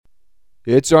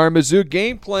It's our Mizzou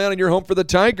game plan on your home for the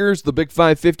Tigers. The Big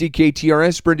 550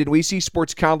 KTRS. Brendan Weesey,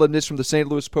 sports columnist from the St.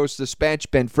 Louis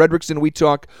Post-Dispatch. Ben Fredrickson. We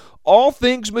talk all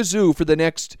things Mizzou for the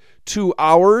next 2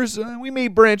 hours. We may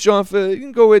branch off. You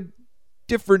can go a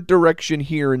different direction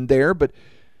here and there, but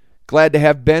glad to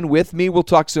have Ben with me. We'll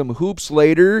talk some hoops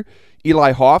later.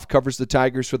 Eli Hoff covers the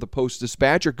Tigers for the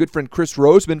Post-Dispatch. Our good friend Chris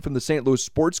Roseman from the St. Louis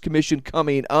Sports Commission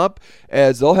coming up,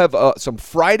 as they'll have some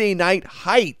Friday night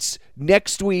heights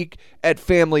next week at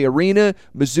Family Arena.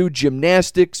 Mizzou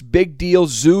Gymnastics, big deal.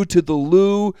 Zoo to the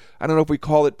Lou. I don't know if we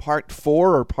call it part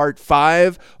 4 or part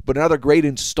 5, but another great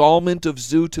installment of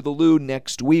Zoo to the Lou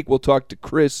next week. We'll talk to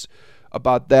Chris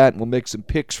about that, and we'll make some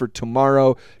picks for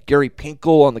tomorrow. Gary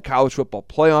Pinkel on the College Football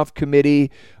Playoff Committee.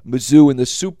 Mizzou in the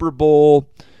Super Bowl.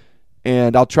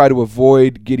 And I'll try to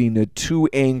avoid getting too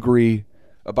angry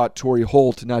about Torrey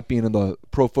Holt not being in the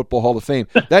Pro Football Hall of Fame.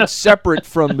 That's separate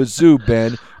from Mizzou,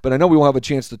 Ben, but I know we won't have a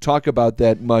chance to talk about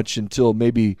that much until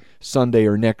maybe Sunday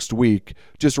or next week.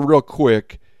 Just real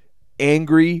quick,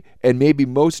 angry, and maybe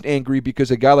most angry because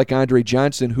a guy like Andre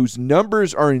Johnson, whose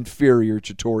numbers are inferior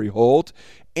to Torrey Holt,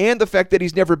 and the fact that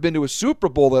he's never been to a Super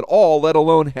Bowl at all, let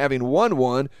alone having won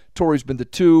one. Torrey's been to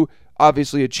 2,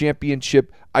 obviously a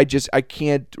championship. I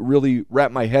can't really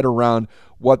wrap my head around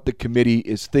what the committee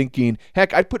is thinking.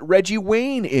 Heck, I'd put Reggie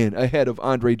Wayne in ahead of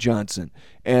Andre Johnson.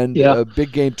 And a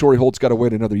big game, Torrey Holt's got to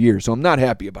wait another year, so I'm not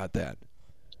happy about that.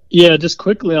 Yeah, just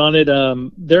quickly on it,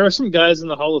 there are some guys in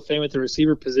the Hall of Fame at the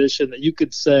receiver position that you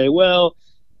could say, well,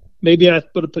 maybe I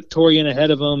would have put Torrey in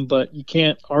ahead of him, but you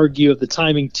can't argue of the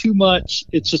timing too much.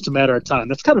 It's just a matter of time.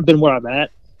 That's kind of been where I'm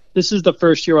at. This is the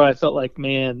first year where I felt like,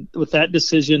 man, with that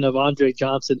decision of Andre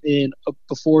Johnson in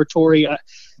before Torrey,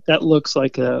 that looks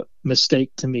like a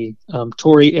mistake to me.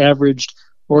 Torrey averaged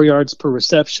 4 yards per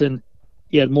reception.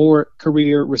 He had more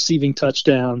career receiving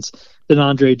touchdowns than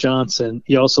Andre Johnson.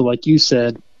 He also, like you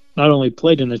said, not only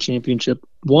played in a championship,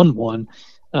 won one.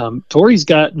 Torrey's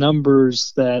got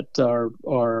numbers that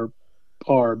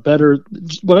are better.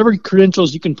 Whatever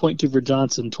credentials you can point to for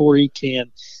Johnson, Torrey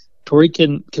can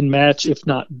match, if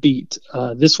not beat.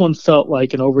 This one felt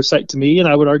like an oversight to me, and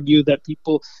I would argue that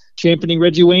people championing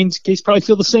Reggie Wayne's case probably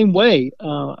feel the same way.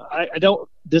 I don't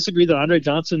disagree that Andre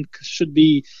Johnson should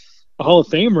be a Hall of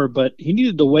Famer, but he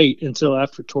needed to wait until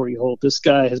after Torrey Holt. This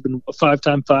guy has been a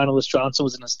 5-time finalist. Johnson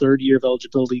was in his 3rd year of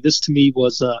eligibility. This, to me,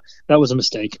 was a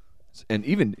mistake. And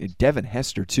even Devin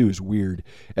Hester, too, is weird.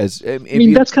 I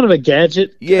mean, that's kind of a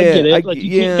gadget. Yeah, I get it.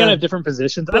 You can't have different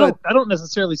positions. But I don't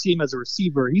necessarily see him as a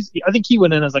receiver. I think he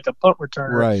went in as like a punt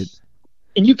returner. Right.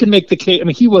 And you can make the case. I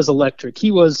mean, he was electric.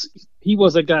 He was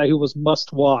a guy who was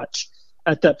must watch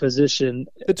at that position.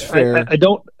 It's fair. I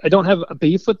don't have a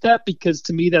beef with that, because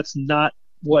to me that's not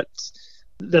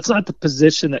the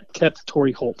position that kept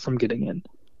Torrey Holt from getting in.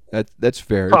 That's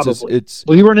fair. Probably.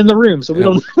 Well, you weren't in the room, so we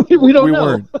don't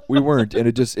know. We weren't, and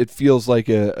it feels like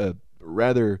a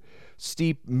rather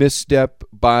steep misstep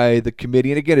by the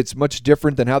committee. And again, it's much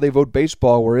different than how they vote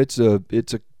baseball, where it's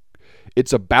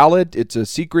a ballot, it's a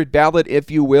secret ballot,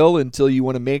 if you will, until you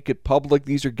want to make it public.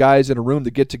 These are guys in a room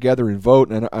that get together and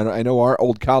vote. And I know our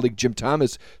old colleague Jim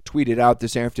Thomas tweeted out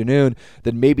this afternoon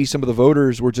that maybe some of the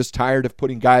voters were just tired of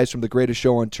putting guys from the greatest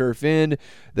show on turf in,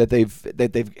 that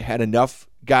they've had enough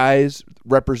guys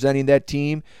representing that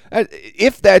team.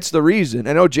 If that's the reason,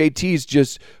 I know JT's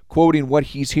just quoting what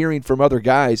he's hearing from other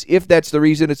guys. If that's the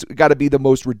reason, it's got to be the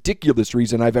most ridiculous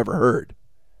reason I've ever heard.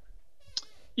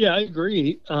 Yeah, I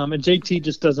agree. And JT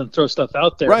just doesn't throw stuff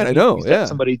out there. Right, I know. He's got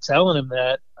somebody telling him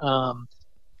that.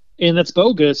 And that's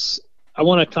bogus. I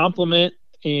want to compliment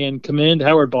and commend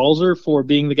Howard Balzer for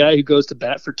being the guy who goes to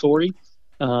bat for Torrey.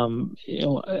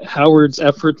 Howard's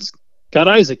efforts got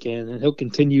Isaac in, and he'll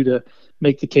continue to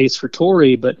make the case for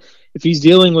Torrey. But if he's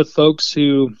dealing with folks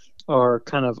who are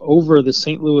kind of over the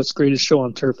St. Louis greatest show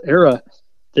on turf era,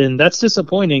 then that's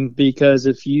disappointing, because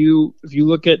if you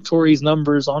look at Torrey's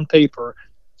numbers on paper,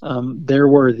 they're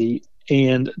worthy.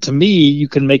 And to me, you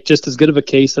can make just as good of a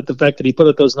case that the fact that he put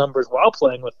up those numbers while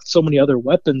playing with so many other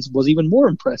weapons was even more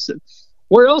impressive.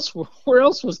 Where else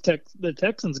was the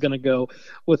Texans going to go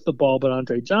with the ball but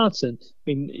Andre Johnson? I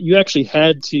mean, you actually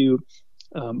had to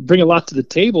bring a lot to the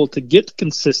table to get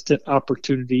consistent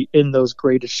opportunity in those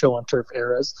greatest show on turf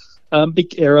eras,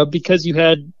 because you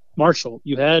had Marshall,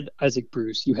 you had Isaac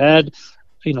Bruce, you had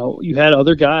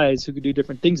other guys who could do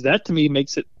different things. That to me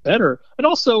makes it better. And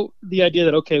also the idea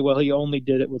that, okay, well, he only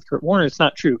did it with Kurt Warner. It's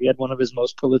not true. He had one of his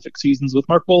most prolific seasons with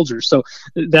Mark Bolger. So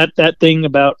that thing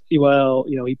about, well,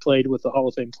 he played with a Hall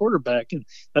of Fame quarterback and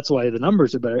that's why the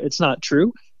numbers are better. It's not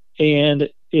true. And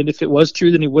if it was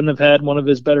true, then he wouldn't have had one of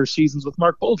his better seasons with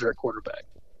Mark Bolger at quarterback.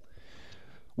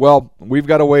 Well, we've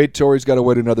got to wait. Torrey's got to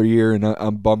wait another year, and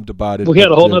I'm bummed about it. We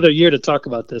got a whole other year to talk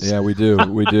about this. Yeah, we do.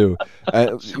 We do.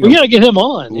 We got to get him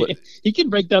on. He can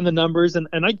break down the numbers, and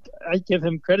I give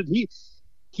him credit.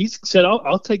 He's said,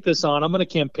 I'll take this on. I'm going to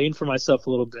campaign for myself a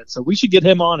little bit. So we should get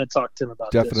him on and talk to him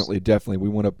about this. Definitely. We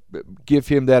want to give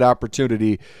him that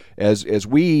opportunity. As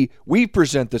we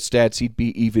present the stats, he'd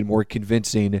be even more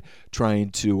convincing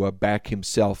trying to back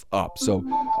himself up. So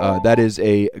that is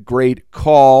a great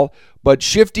call. But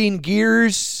shifting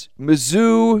gears,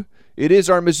 Mizzou, it is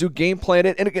our Mizzou game plan.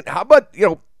 And again, how about,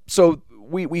 so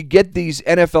we get these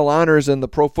NFL honors and the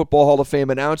Pro Football Hall of Fame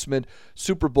announcement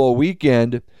Super Bowl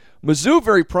weekend. Mizzou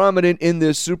very prominent in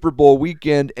this Super Bowl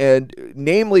weekend, and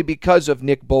namely because of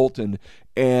Nick Bolton.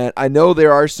 And I know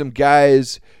there are some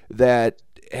guys that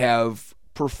have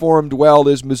performed well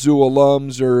as Mizzou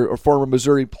alums or former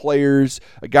Missouri players,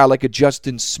 a guy like a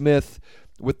Justin Smith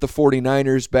with the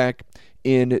 49ers back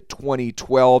in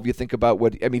 2012. You think about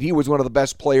he was one of the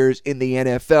best players in the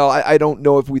NFL. I don't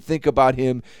know if we think about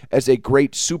him as a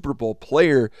great Super Bowl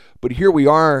player, but here we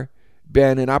are,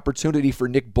 Ben, an opportunity for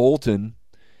Nick Bolton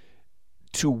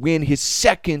to win his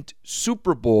second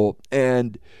Super Bowl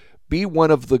and be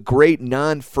one of the great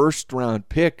non-first round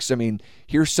picks. I mean,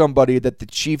 here's somebody that the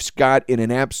Chiefs got in an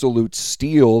absolute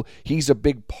steal. He's a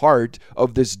big part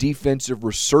of this defensive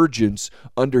resurgence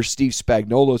under Steve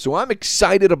Spagnuolo. So I'm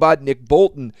excited about Nick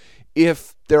Bolton.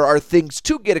 If there are things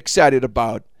to get excited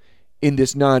about in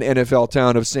this non-NFL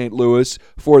town of St. Louis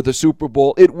for the Super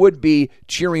Bowl, it would be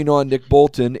cheering on Nick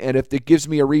Bolton. And if it gives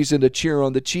me a reason to cheer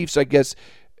on the Chiefs, I guess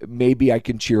maybe I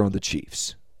can cheer on the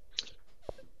Chiefs.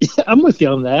 Yeah, I'm with you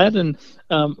on that. And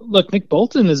look, Nick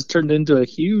Bolton has turned into a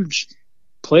huge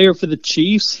player for the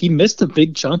Chiefs. He missed a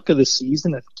big chunk of the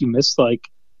season. I think he missed like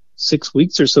 6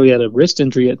 weeks or so. He had a wrist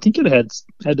injury. I think it had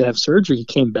to have surgery. He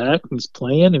came back and he's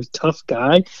playing. He was a tough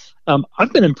guy.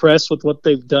 I've been impressed with what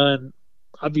they've done,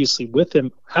 obviously, with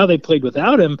him, how they played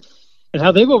without him, and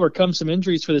how they've overcome some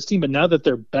injuries for this team. But now that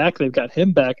they're back, they've got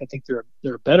him back. I think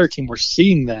they're a better team. We're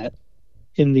seeing that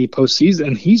in the postseason,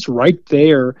 and he's right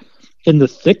there in the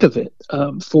thick of it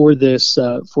for this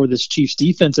Chiefs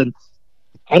defense. And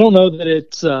I don't know that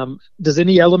it's does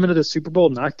any element of the Super Bowl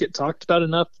not get talked about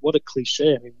enough? What a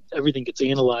cliche! I mean, everything gets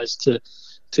analyzed to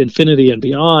infinity and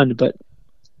beyond. But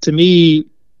to me,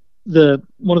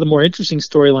 one of the more interesting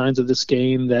storylines of this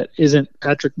game that isn't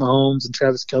Patrick Mahomes and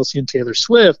Travis Kelce and Taylor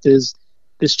Swift is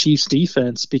this Chiefs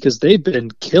defense, because they've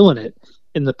been killing it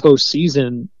in the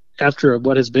postseason after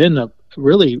what has been a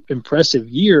really impressive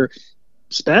year.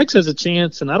 Spags has a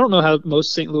chance, and I don't know how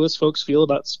most St. Louis folks feel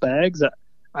about Spags.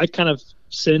 I kind of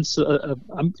sense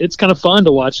it's kind of fun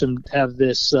to watch him have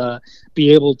this,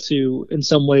 be able to, in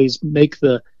some ways, make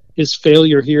his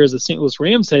failure here as the St. Louis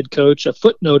Rams head coach a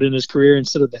footnote in his career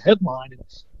instead of the headline. And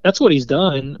that's what he's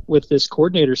done with this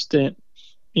coordinator stint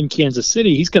in Kansas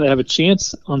City. He's going to have a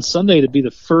chance on Sunday to be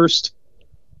the first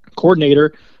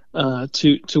coordinator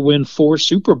to win 4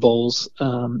 Super Bowls.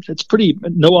 It's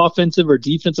no offensive or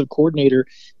defensive coordinator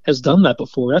has done that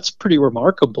before. That's pretty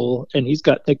remarkable. And he's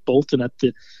got Nick Bolton at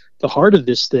the heart of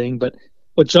this thing. But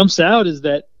what jumps out is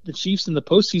that the Chiefs in the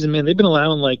postseason, man, they've been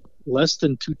allowing like less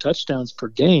than 2 touchdowns per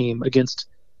game against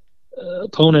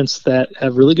opponents that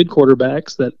have really good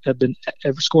quarterbacks that have been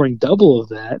ever scoring double of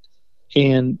that.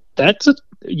 And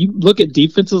you look at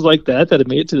defenses like that have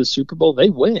made it to the Super Bowl, they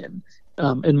win.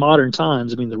 In modern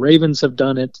times. I mean, the Ravens have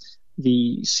done it.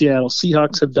 The Seattle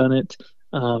Seahawks have done it.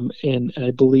 And I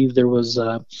believe there's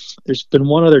been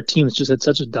one other team that's just had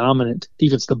such a dominant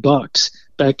defense, the Bucks,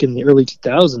 back in the early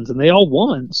 2000s, and they all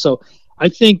won. So I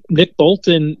think Nick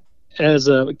Bolton as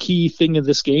a key thing in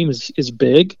this game is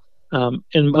big.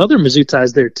 And other Mizzou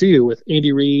ties there too, with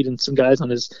Andy Reid and some guys on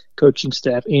his coaching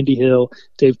staff, Andy Hill,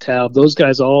 Dave Taub. Those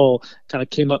guys all kind of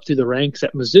came up through the ranks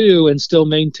at Mizzou and still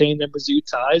maintain their Mizzou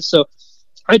ties. So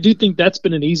I do think that's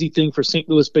been an easy thing for St.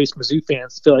 Louis-based Mizzou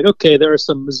fans to feel like, okay, there are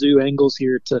some Mizzou angles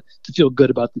here to feel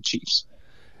good about the Chiefs.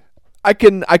 I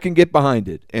can get behind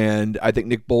it, and I think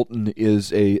Nick Bolton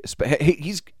is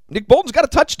Nick Bolton's got a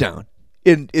touchdown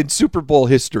in Super Bowl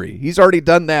history. He's already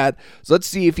done that, so let's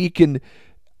see if he can.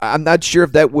 I'm not sure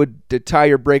if that would tie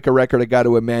or break a record. I got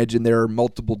to imagine there are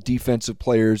multiple defensive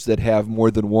players that have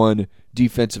more than one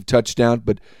defensive touchdown,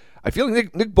 but I feel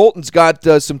like Nick Bolton's got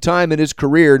some time in his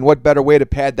career, and what better way to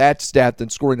pad that stat than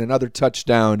scoring another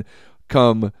touchdown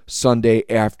come Sunday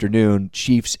afternoon.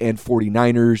 Chiefs and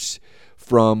 49ers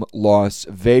from Las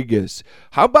Vegas.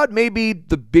 How about maybe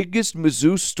the biggest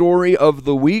Mizzou story of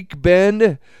the week,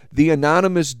 Ben? The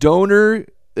anonymous donor,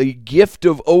 a gift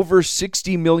of over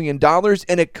 $60 million,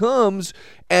 and it comes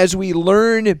as we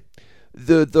learn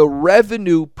the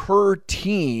revenue per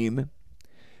team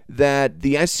that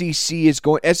the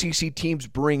SEC teams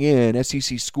bring in,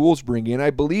 SEC schools bring in, I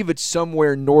believe it's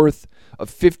somewhere north of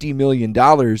 $50 million.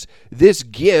 This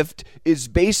gift is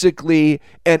basically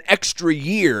an extra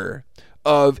year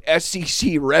of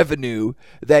SEC revenue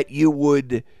that you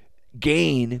would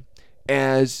gain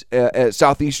as a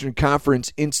Southeastern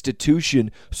Conference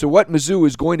institution. So what Mizzou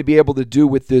is going to be able to do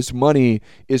with this money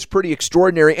is pretty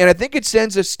extraordinary. And I think it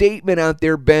sends a statement out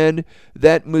there, Ben,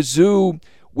 that Mizzou,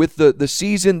 with the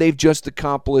season they've just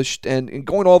accomplished and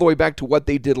going all the way back to what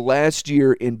they did last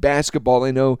year in basketball,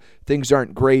 I know things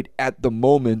aren't great at the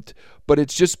moment, but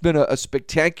it's just been a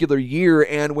spectacular year.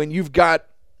 And when you've got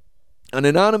an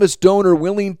anonymous donor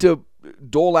willing to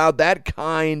dole out that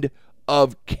kind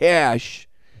of cash,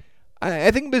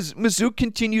 I think Mizzou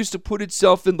continues to put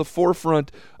itself in the forefront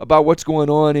about what's going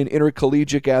on in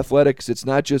intercollegiate athletics. It's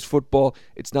not just football.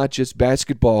 It's not just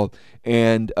basketball.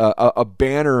 And a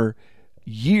banner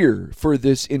year for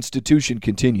this institution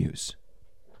continues.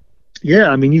 Yeah,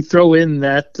 I mean, you throw in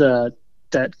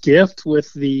that gift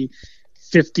with the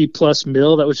 50+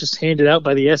 mil that was just handed out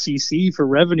by the SEC for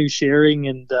revenue sharing,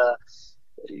 and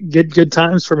good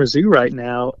times for Mizzou right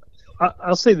now.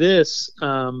 I'll say this.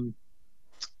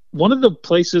 One of the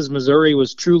places Missouri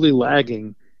was truly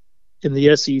lagging in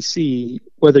the SEC,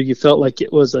 whether you felt like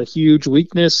it was a huge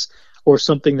weakness or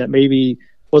something that maybe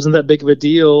wasn't that big of a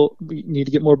deal, you need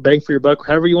to get more bang for your buck,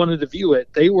 however you wanted to view it,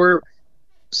 they were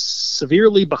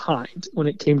severely behind when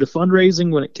it came to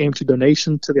fundraising, when it came to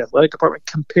donation to the athletic department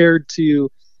compared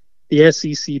to the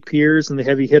SEC peers and the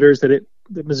heavy hitters that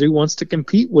Mizzou wants to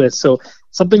compete with. So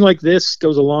something like this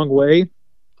goes a long way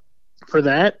for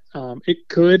that. It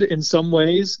could, in some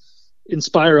ways,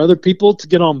 inspire other people to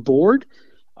get on board.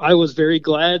 I was very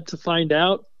glad to find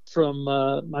out from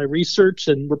my research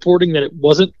and reporting that it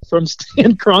wasn't from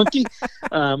Stan Kroenke.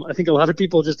 I think a lot of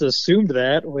people just assumed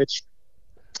that, which,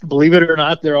 believe it or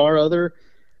not, there are other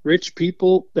rich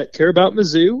people that care about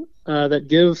Mizzou that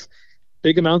give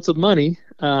big amounts of money.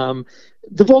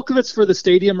 The bulk of it's for the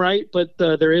stadium, right? But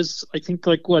there is, I think,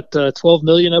 $12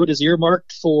 million of it is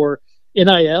earmarked for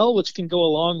NIL, which can go a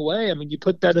long way. I mean, you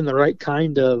put that in the right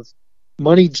kind of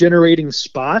money-generating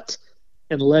spot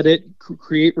and let it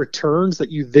create returns that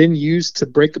you then use to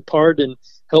break apart and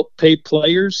help pay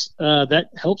players. That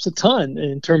helps a ton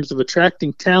in terms of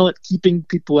attracting talent, keeping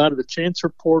people out of the transfer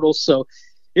portal. So,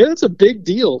 yeah, it's a big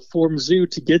deal for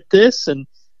Mizzou to get this, and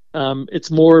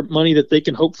it's more money that they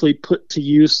can hopefully put to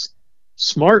use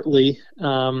smartly.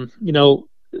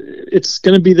 It's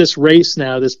going to be this race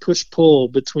now, this push-pull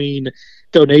between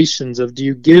donations of, do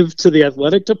you give to the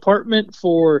athletic department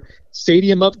for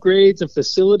stadium upgrades and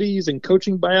facilities and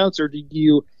coaching buyouts, or do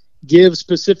you give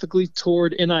specifically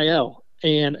toward NIL?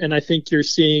 And I think you're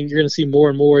going to see more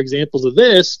and more examples of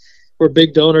this where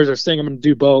big donors are saying, I'm going to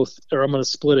do both, or I'm going to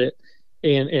split it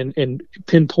and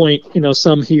pinpoint,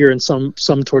 some here and some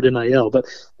toward NIL. But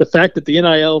the fact that the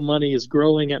NIL money is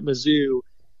growing at Mizzou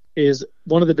is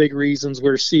one of the big reasons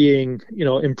we're seeing,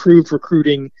 improved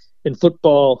recruiting in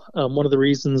football. One of the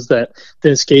reasons that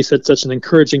Dennis Case had such an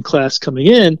encouraging class coming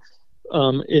in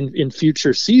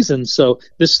future seasons. So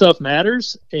this stuff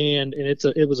matters, and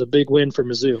it was a big win for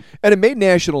Mizzou. And it made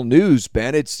national news,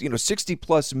 Ben. It's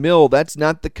 60+ mil. That's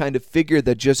not the kind of figure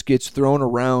that just gets thrown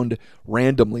around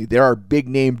randomly. There are big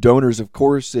name donors, of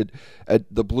course, at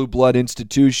the blue blood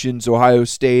institutions, Ohio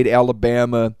State,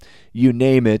 Alabama, you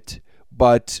name it.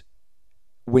 But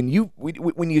when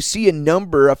you see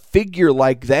a figure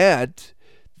like that,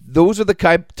 those are the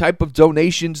type of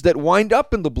donations that wind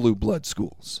up in the blue blood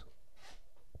schools.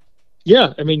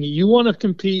 Yeah, I mean, you want to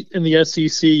compete in the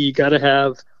SEC, you got to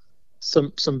have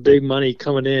some big money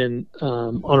coming in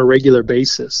on a regular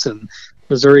basis. And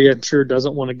Missouri, I'm sure,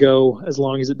 doesn't want to go as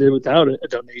long as it did without a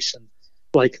donation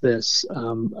like this.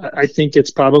 I think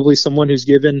it's probably someone who's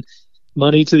given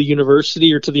money to the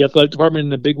university or to the athletic department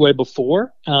in a big way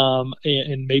before,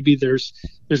 and maybe there's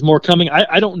more coming.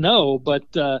 I don't know, but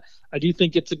I do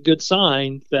think it's a good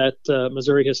sign that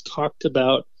Missouri has talked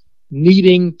about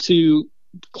needing to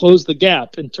close the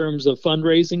gap in terms of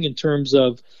fundraising, in terms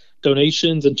of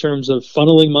donations, in terms of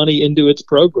funneling money into its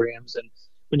programs. And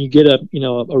when you get a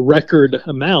record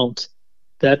amount,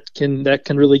 that can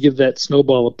really give that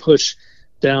snowball a push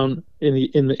down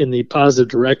in the positive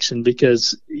direction,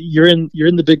 because you're in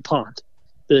the big pond.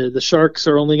 The sharks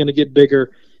are only going to get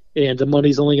bigger, and the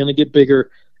money's only going to get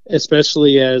bigger,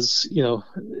 especially as the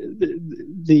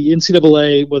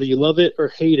NCAA, whether you love it or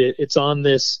hate it, it's on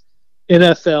this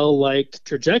NFL-like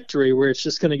trajectory where it's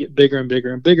just going to get bigger and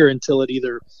bigger and bigger until it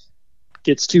either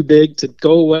gets too big to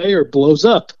go away or blows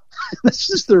up. That's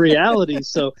just the reality.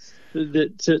 So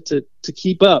to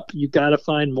keep up, you got to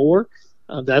find more.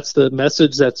 that's the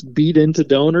message that's beat into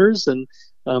donors, and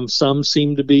some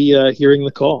seem to be hearing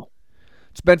the call.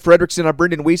 It's Ben Fredrickson. I'm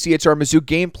Brendan Weesey. It's our Mizzou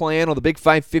Game Plan on the Big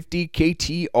 550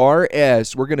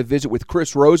 KTRS. We're going to visit with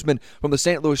Chris Roseman from the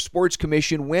St. Louis Sports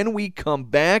Commission when we come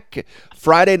back.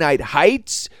 Friday Night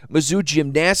Heights, Mizzou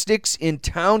Gymnastics in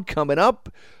town coming up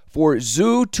for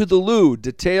Zoo to the Lou.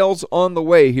 Details on the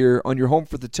way here on your home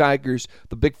for the Tigers,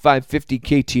 the Big 550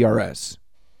 KTRS.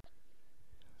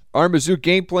 Our Mizzou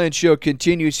Game Plan show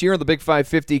continues here on the Big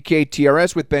 550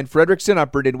 KTRS with Ben Fredrickson. I'm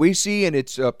Brendan Weesey, and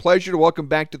it's a pleasure to welcome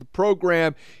back to the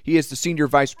program. He is the Senior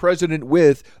Vice President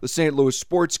with the St. Louis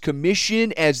Sports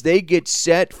Commission as they get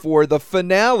set for the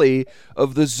finale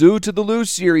of the Zoo to the Lou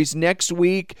series next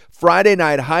week. Friday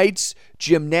Night Heights,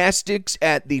 Gymnastics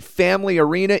at the Family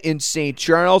Arena in St.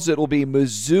 Charles. It'll be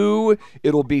Mizzou,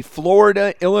 it'll be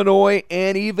Florida, Illinois,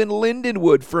 and even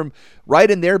Lindenwood from right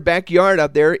in their backyard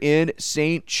out there in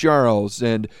St. Charles.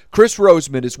 And Chris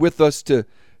Roseman is with us to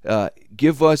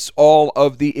give us all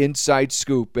of the inside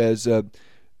scoop as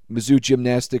Mizzou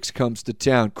Gymnastics comes to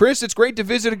town. Chris, it's great to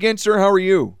visit again, sir. How are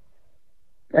you?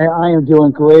 I am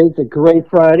doing great. It's a great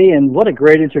Friday, and what a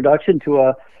great introduction to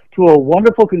a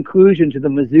wonderful conclusion to the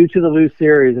Mizzou to the Lou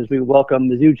series as we welcome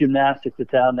Mizzou Gymnastics to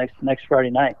town next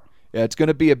Friday night. Yeah, it's going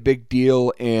to be a big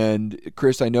deal, and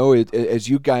Chris, I know as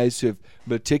you guys have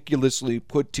meticulously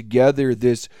put together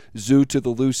this Zoo to the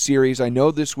Lou series, I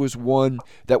know this was one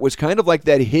that was kind of like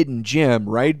that hidden gem,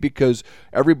 right? Because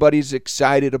everybody's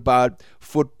excited about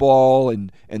football and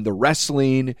the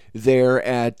wrestling there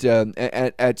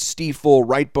at Stiefel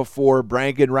right before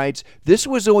bragging rights. This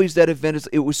was always that event.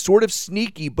 It was sort of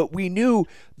sneaky, but we knew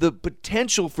the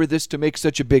potential for this to make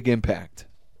such a big impact.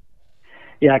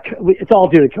 Yeah, it's all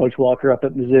due to Coach Walker up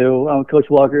at Mizzou. Coach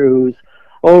Walker, who's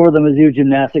over the Mizzou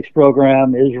Gymnastics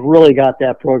program, has really got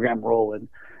that program rolling.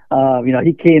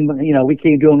 We came to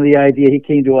him with the idea. He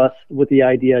came to us with the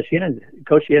idea.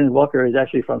 Coach Shannon Walker is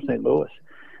actually from St. Louis,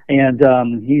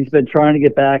 and he's been trying to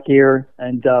get back here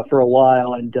and for a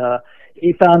while, and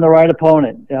he found the right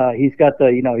opponent. He's got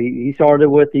he started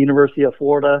with the University of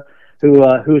Florida,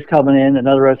 who's coming in,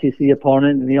 another SEC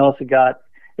opponent, and he also got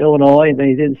Illinois, and then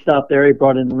he didn't stop there. He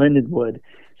brought in Lindenwood.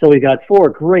 So we got four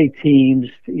great teams,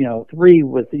 three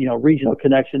with, regional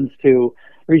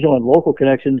and local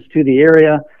connections to the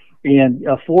area, and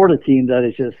a Florida team that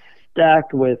is just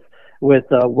stacked with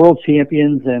world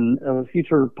champions and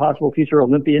possible future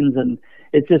Olympians, and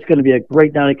it's just going to be a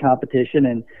great night of competition.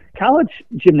 And college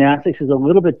gymnastics is a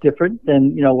little bit different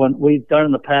than, when we've done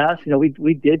in the past.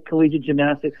 We did collegiate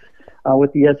gymnastics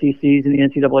with the SECs and the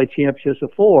NCAA championships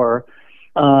before.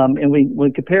 And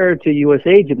when compared to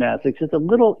USA Gymnastics, it's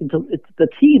the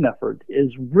team effort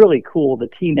is really cool. The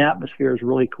team atmosphere is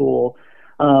really cool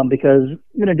because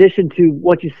in addition to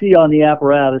what you see on the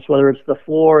apparatus, whether it's the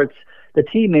floor, it's the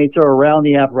teammates are around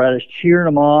the apparatus cheering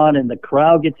them on, and the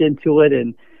crowd gets into it,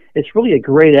 and it's really a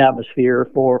great atmosphere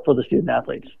for the student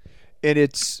athletes. And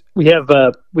we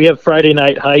have Friday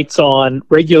Night Heights on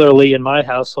regularly in my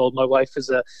household. My wife is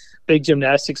a big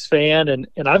gymnastics fan, and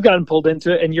I've gotten pulled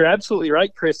into it. And you're absolutely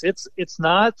right, Chris. It's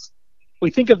not. We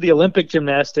think of the Olympic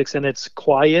gymnastics, and it's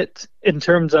quiet in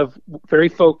terms of very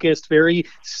focused, very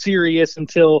serious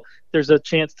until there's a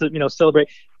chance to celebrate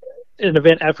an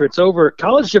event after it's over.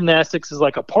 College gymnastics is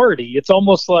like a party. It's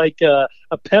almost like a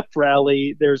pep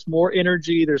rally. There's more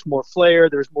energy, there's more flair,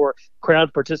 there's more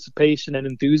crowd participation and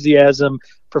enthusiasm.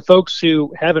 For folks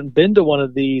who haven't been to one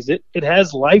of these, it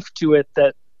has life to it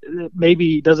that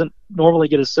maybe doesn't normally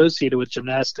get associated with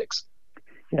gymnastics.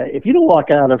 Yeah, if you don't walk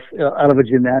out of a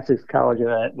gymnastics college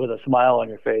event with a smile on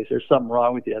your face, there's something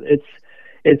wrong with you.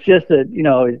 It's just that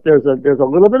there's a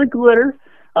little bit of glitter.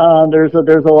 There's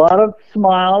a lot of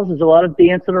smiles. There's a lot of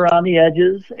dancing around the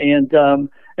edges, and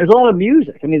there's a lot of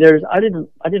music. I mean, I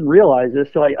didn't realize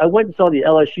this, so I went and saw the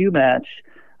LSU match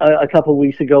a couple of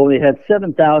weeks ago when they had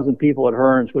 7,000 people at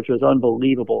Hearns, which was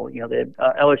unbelievable. They had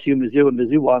LSU, Mizzou, and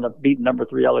Mizzou wound up beating number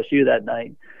 3 LSU that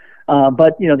night.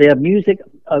 But they have music,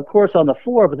 of course, on the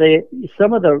floor, but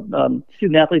some of the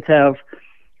student athletes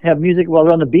have music while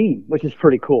they're on the beam, which is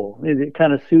pretty cool. It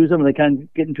kind of soothes them, and they kind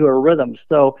of get into a rhythm.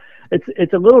 So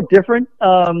it's a little different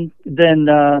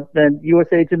than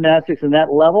USA Gymnastics in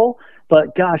that level,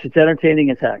 but gosh, it's entertaining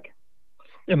as heck.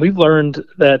 And we've learned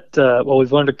that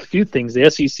we've learned a few things. The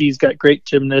SEC's got great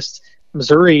gymnasts.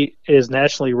 Missouri is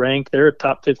nationally ranked. They're a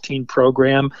top 15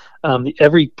 program.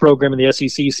 Every program in the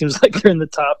SEC seems like they're in the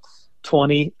top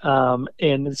 20,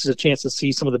 and this is a chance to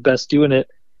see some of the best doing it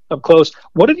up close.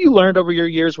 What have you learned over your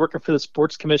years working for the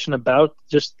Sports Commission about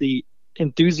just the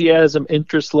enthusiasm,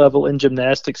 interest level in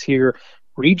gymnastics here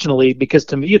regionally? Because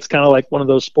to me, it's kind of like one of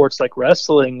those sports like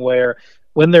wrestling where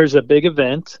when there's a big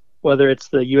event, whether it's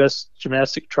the U.S.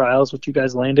 gymnastic trials, which you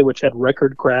guys landed, which had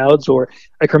record crowds, or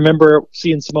I can remember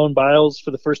seeing Simone Biles for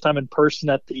the first time in person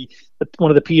at one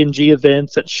of the P&G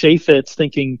events at Shea Fits,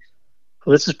 thinking,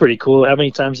 well, this is pretty cool. How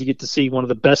many times you get to see one of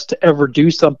the best to ever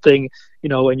do something,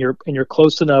 and you're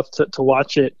close enough to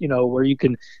watch it, where you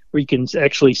can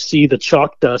actually see the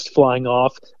chalk dust flying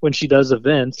off when she does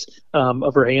events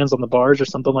of her hands on the bars or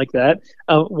something like that.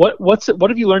 What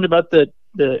have you learned about the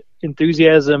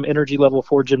enthusiasm, energy level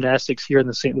for gymnastics here in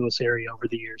the St. Louis area over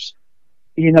the years?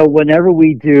 Whenever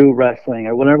we do wrestling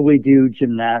or whenever we do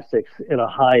gymnastics at a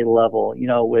high level,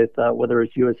 with whether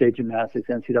it's USA Gymnastics,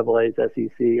 NCAA's,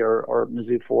 SEC, or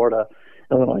Mizzou, Florida,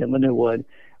 Illinois, and Lindenwood,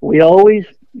 we always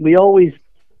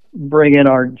bring in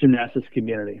our gymnastics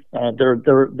community.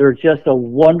 They're just a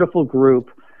wonderful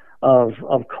group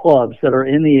of clubs that are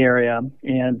in the area,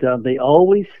 and they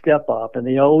always step up, and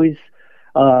they're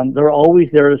always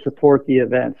there to support the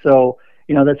event. So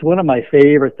that's one of my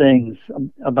favorite things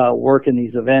about working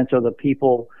these events are the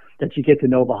people that you get to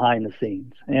know behind the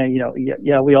scenes. And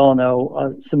we all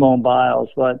know Simone Biles,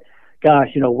 but gosh,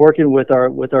 working with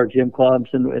our gym clubs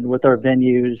and with our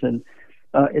venues, and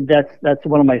that's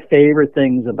one of my favorite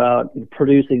things about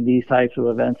producing these types of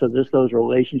events. So just those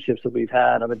relationships that we've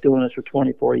had. I've been doing this for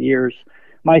 24 years.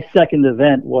 My second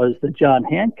event was the John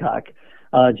Hancock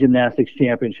Gymnastics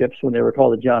Championships, when they were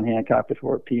called the John Hancock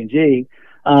before P&G.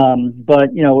 But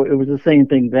it was the same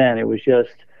thing then. It was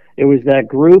that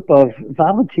group of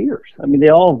volunteers. I mean, they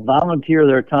all volunteer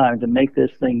their time to make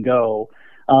this thing go.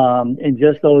 And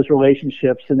just those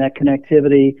relationships and that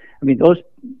connectivity. I mean, a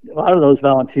lot of those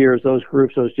volunteers, those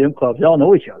groups, those gym clubs, they all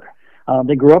know each other.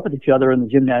 They grew up with each other in the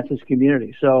gymnastics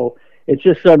community. So it's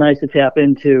just so nice to tap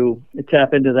into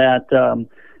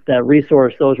that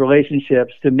resource, those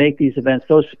relationships, to make these events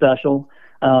so special.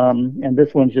 And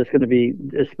this one's just going to be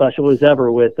as special as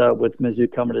ever with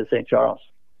Mizzou coming to St. Charles.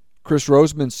 Chris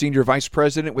Roseman, Senior Vice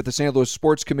President with the St. Louis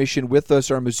Sports Commission, with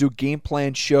us, our Mizzou Game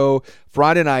Plan show.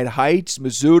 Friday Night Heights,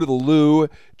 Mizzou to the Lou,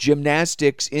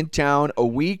 gymnastics in town a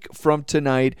week from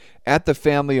tonight at the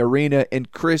Family Arena.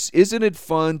 And Chris, isn't it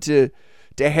fun to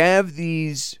have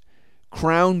these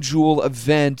crown jewel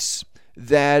events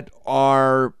that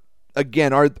are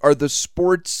the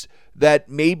sports that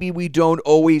maybe we don't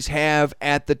always have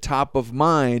at the top of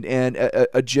mind, and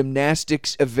a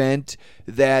gymnastics event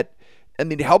that,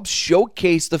 helps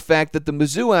showcase the fact that the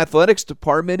Mizzou athletics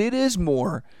department, it is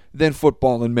more than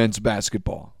football and men's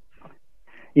basketball.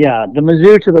 Yeah, the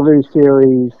Mizzou to the Lou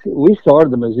series, we started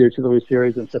the Mizzou to the Lou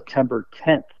series on September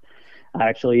 10th.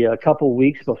 Actually, a couple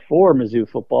weeks before Mizzou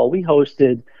football, we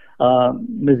hosted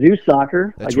Mizzou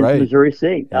soccer against Missouri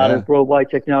State out at Worldwide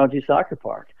Technology Soccer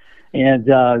Park. And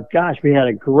we had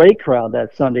a great crowd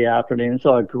that Sunday afternoon.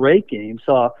 Saw a great game.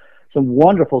 Saw some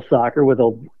wonderful soccer with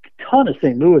a ton of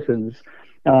St. Louisans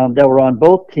that were on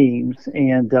both teams,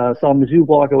 and saw Mizzou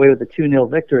walk away with a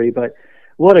 2-0 victory. But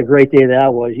what a great day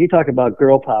that was! You talk about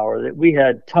girl power. That we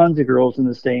had tons of girls in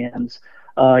the stands.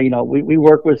 We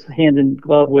worked with hand in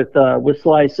glove with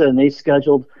Slica, and they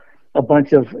scheduled a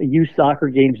bunch of youth soccer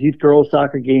games, youth girls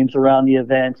soccer games around the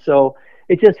event. So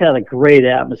it just had a great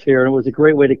atmosphere, and it was a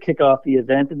great way to kick off the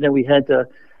event. And then we had the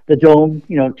Dome,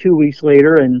 2 weeks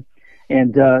later, and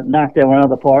knocked that one out of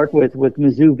the park with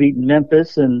Mizzou beating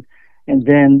Memphis, and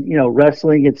then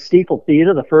wrestling at Stiefel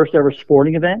Theater, the first ever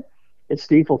sporting event at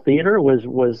Stiefel Theater was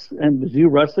and Mizzou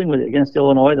wrestling against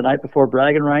Illinois the night before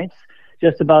bragging rights.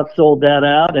 Just about sold that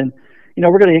out, and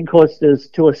we're going to get close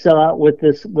to a sellout with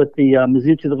the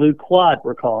Mizzou to the Lou quad,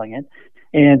 we're calling it.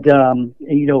 And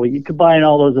you combine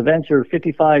all those events, or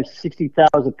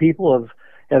 60,000 people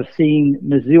have seen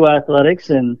Mizzou athletics,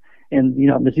 and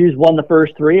Mizzou's won the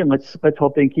first 3, and let's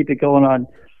hope they can keep it going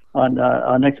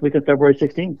on next week on February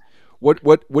 16th.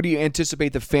 What do you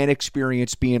anticipate the fan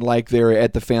experience being like there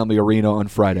at the Family Arena on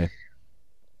Friday?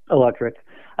 Electric.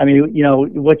 I mean,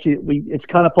 it's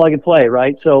kind of plug and play,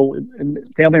 right? So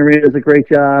Family Arena does a great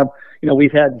job.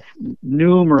 We've had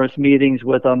numerous meetings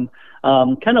with them,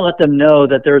 kind of let them know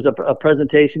that there's a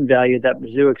presentation value that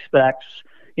Mizzou expects,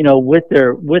 with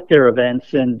their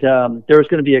events, and there's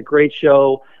going to be a great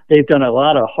show. They've done a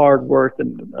lot of hard work.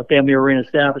 The Family Arena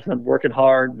staff has been working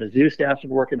hard. Mizzou staff's been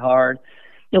working hard.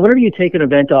 Whenever you take an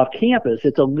event off campus,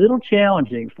 it's a little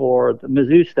challenging for the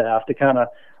Mizzou staff to kind of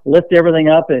lift everything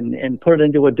up and put it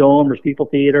into a dome or Stiefel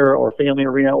Theater or Family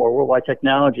Arena or Worldwide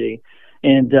Technology.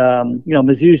 And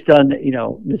Mizzou's done.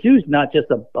 Mizzou's not just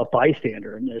a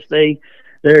bystander in this. They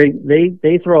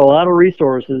throw a lot of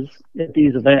resources at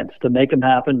these events to make them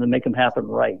happen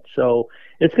right. So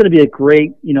it's going to be a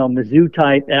great Mizzou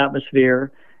type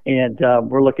atmosphere. and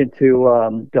we're looking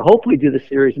to hopefully do the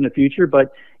series in the future.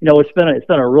 But it's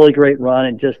been a really great run,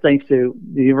 and just thanks to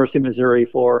the University of Missouri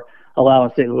for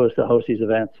allowing St. Louis to host these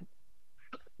events.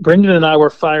 Brendan and I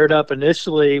were fired up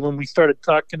initially when we started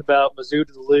talking about Mizzou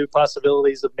to the Lou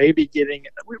possibilities of maybe getting.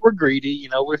 We're greedy,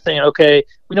 we're saying, okay,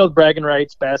 we know the bragging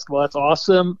rights basketball, that's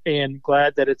awesome, and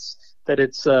glad that it's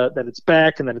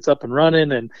back and that it's up and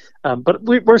running. And but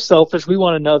we're selfish. We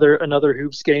want another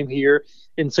hoops game here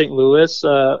in St. Louis,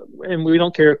 and we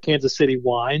don't care if Kansas City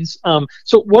whines.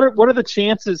 So what are the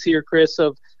chances here, Chris,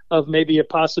 of maybe a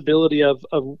possibility of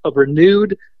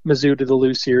renewed Mizzou to the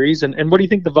Lou series, and what do you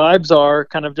think the vibes are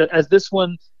kind of as this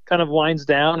one kind of winds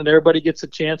down and everybody gets a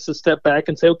chance to step back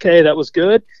and say, okay, that was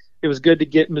good. It was good to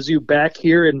get Mizzou back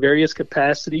here in various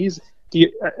capacities.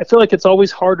 I feel like it's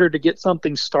always harder to get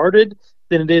something started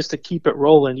than it is to keep it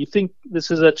rolling. You think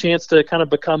this is a chance to kind of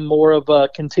become more of a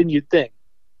continued thing?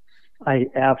 I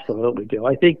absolutely do.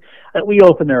 I think we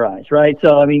open their eyes, right?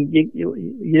 So I mean,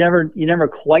 you never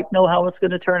quite know how it's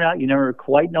going to turn out. You never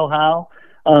quite know how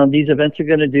these events are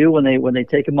going to do when they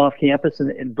take them off campus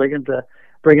and bring them to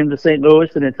St. Louis.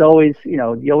 And it's always, you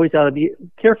always got to be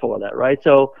careful of that, right?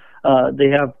 So they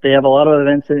have a lot of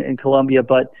events in Columbia,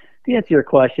 but to answer your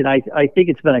question, I think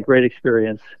it's been a great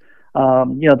experience.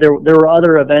 There were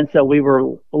other events that we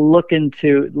were looking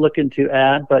to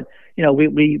add, but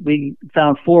we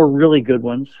found 4 really good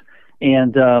ones,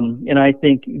 and I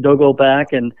think they'll go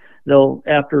back and they'll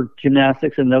after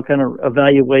gymnastics and they'll kind of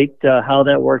evaluate how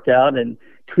that worked out and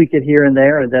tweak it here and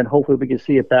there, and then hopefully we can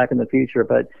see it back in the future.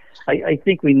 But I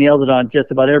think we nailed it on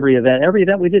just about every event. Every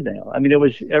event we did nail. I mean,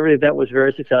 every event was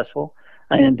very successful.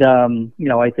 And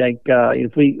I think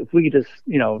if we could just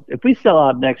if we sell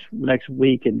out next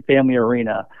week in Family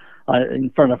Arena in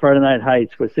front of Friday Night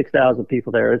Heights with 6,000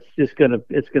 people there, it's gonna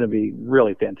be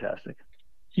really fantastic.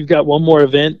 You've got one more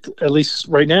event, at least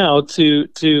right now, to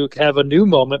have a new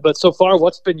moment. But so far,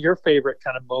 what's been your favorite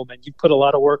kind of moment? You put a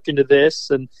lot of work into this,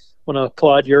 and want to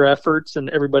applaud your efforts and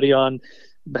everybody on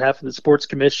behalf of the Sports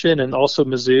Commission and also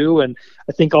Mizzou. And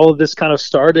I think all of this kind of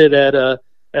started at a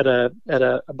I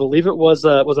believe it was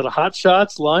a Hot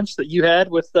Shots lunch that you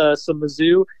had with some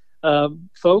Mizzou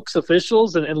folks,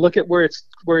 officials, and look at where it's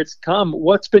come.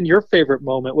 What's been your favorite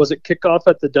moment? Was it kickoff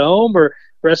at the Dome or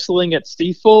wrestling at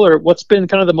Stiefel, or what's been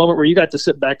kind of the moment where you got to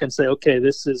sit back and say, okay,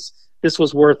 this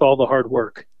was worth all the hard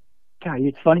work? God,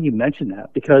 it's funny you mentioned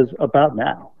that, because about 2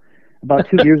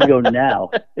 years ago now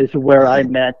is where I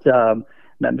met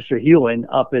Mr. Hewlin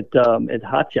up at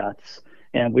Hot Shots.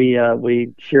 And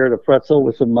we shared a pretzel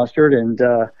with some mustard, and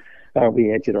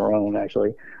we did our own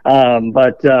actually.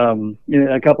 But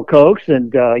a couple Cokes,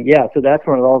 and so that's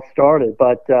when it all started.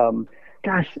 But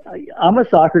gosh, I'm a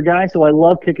soccer guy, so I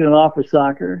love kicking it off with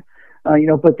soccer.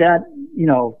 But that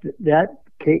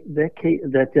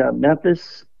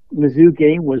Memphis Mizzou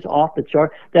game was off the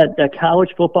chart. That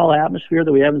college football atmosphere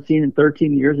that we haven't seen in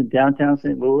 13 years in downtown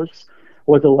St. Louis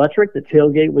was electric. The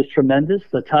tailgate was tremendous.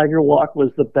 The Tiger Walk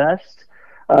was the best.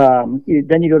 Then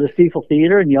you go to Stiefel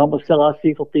Theater and you almost sell out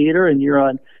Stiefel Theater, and you're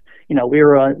on, we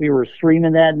were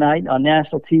streaming that night on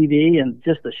national TV, and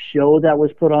just the show that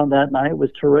was put on that night was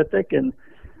terrific. And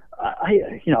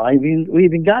we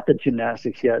even got the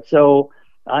gymnastics yet, so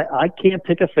I can't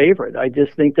pick a favorite. I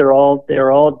just think they're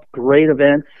all great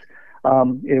events.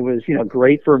 It was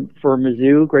great for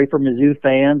Mizzou, great for Mizzou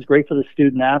fans, great for the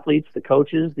student athletes, the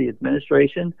coaches, the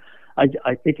administration.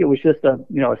 I think it was just a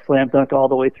slam dunk all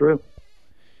the way through.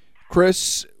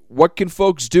 Chris, what can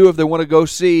folks do if they want to go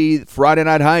see Friday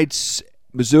Night Heights,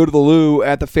 Mizzou to the Lou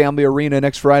at the Family Arena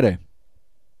next Friday?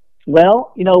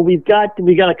 Well, we got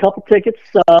a couple tickets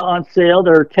on sale.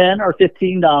 They're $10 or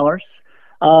 $15.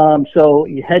 So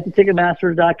you head to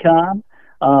Ticketmaster.com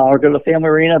or go to the Family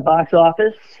Arena box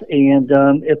office, and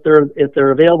if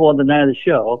they're available on the night of the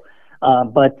show.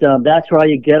 But that's where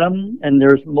you get them, and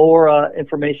there's more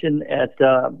information at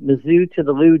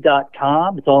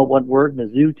MizzouToTheLou.com. It's all one word,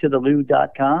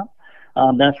 MizzouToTheLou.com.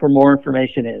 That's where more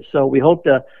information is. So we hope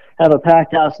to have a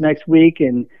packed house next week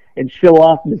and show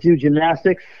off Mizzou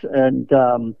gymnastics and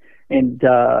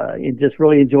just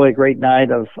really enjoy a great night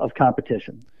of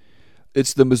competition.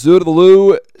 It's the Mizzou to the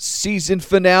Lou season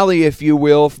finale, if you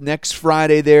will, next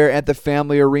Friday there at the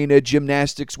Family Arena.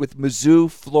 Gymnastics with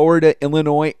Mizzou, Florida,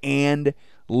 Illinois, and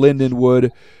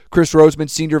Lindenwood. Chris Roseman,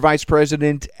 Senior Vice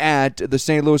President at the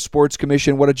St. Louis Sports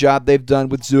Commission. What a job they've done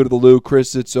with Mizzou to the Lou.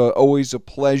 Chris, it's always a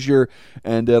pleasure,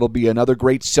 and it'll be another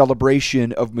great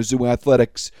celebration of Mizzou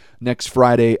athletics next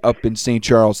Friday up in St.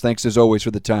 Charles. Thanks as always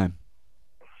for the time.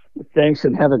 Thanks,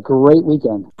 and have a great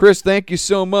weekend. Chris, thank you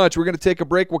so much. We're going to take a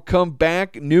break. We'll come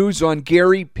back. News on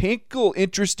Gary Pinkel.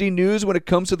 Interesting news when it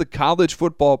comes to the college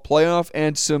football playoff,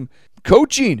 and some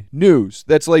coaching news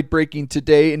that's late breaking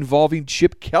today involving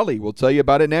Chip Kelly. We'll tell you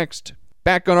about it next.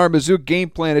 Back on our Mizzou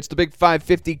game plan, it's the Big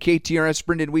 550 KTRS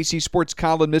Brendan Weesey sports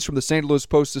columnist from the St. Louis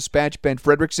Post-Dispatch, Ben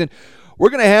Fredrickson.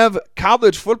 We're going to have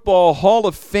College Football Hall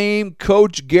of Fame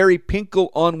coach Gary Pinkel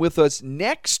on with us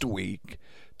next week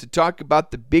to talk about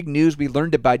the big news we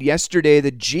learned about yesterday.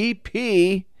 The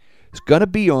GP is going to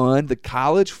be on the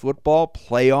College Football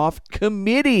Playoff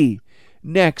Committee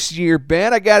next year.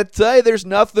 Ben, I got to tell you, there's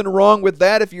nothing wrong with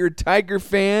that if you're a Tiger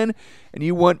fan and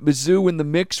you want Mizzou in the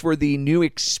mix for the new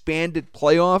expanded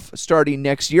playoff starting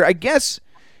next year. I guess,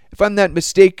 if I'm not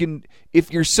mistaken,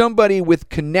 if you're somebody with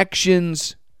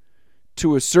connections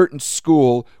to a certain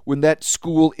school, when that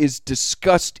school is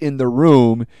discussed in the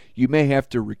room, you may have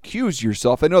to recuse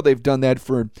yourself. I know they've done that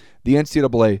for the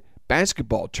NCAA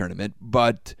basketball tournament,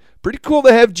 but pretty cool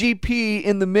to have GP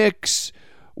in the mix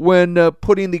when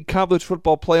putting the college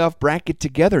football playoff bracket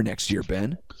together next year,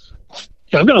 Ben.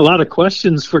 Yeah, I've got a lot of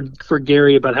questions for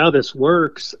Gary about how this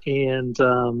works, and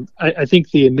I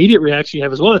think the immediate reaction you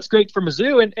have is, well, it's great for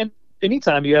Mizzou, and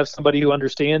anytime you have somebody who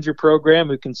understands your program,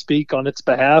 who can speak on its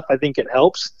behalf, I think it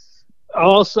helps. I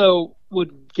also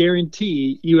would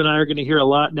guarantee you and I are going to hear a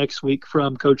lot next week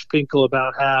from Coach Pinkel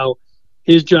about how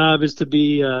his job is to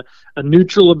be a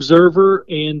neutral observer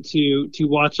and to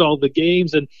watch all the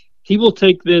games, and he will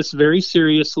take this very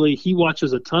seriously. He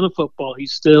watches a ton of football.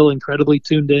 He's still incredibly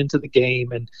tuned into the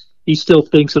game, and he still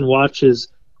thinks and watches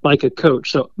like a coach.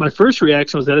 So my first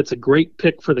reaction was that it's a great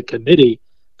pick for the committee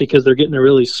because they're getting a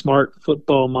really smart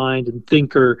football mind and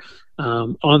thinker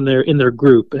in their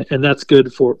group, and that's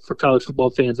good for college football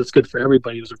fans. That's good for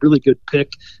everybody. It was a really good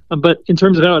pick. But in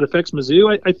terms of how it affects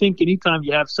Mizzou, I think anytime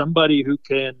you have somebody who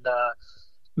can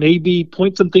maybe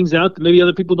point some things out that maybe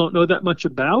other people don't know that much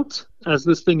about as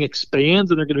this thing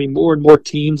expands and there are going to be more and more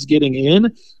teams getting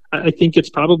in, I think it's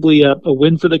probably a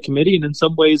win for the committee, and in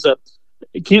some ways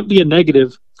it can't be a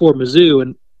negative for Mizzou.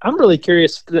 And I'm really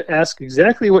curious to ask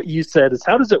exactly what you said, is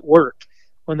how does it work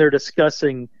when they're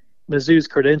discussing Mizzou's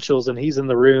credentials and he's in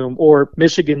the room, or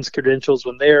Michigan's credentials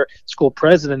when their school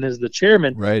president is the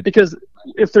chairman? Right. Because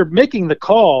if they're making the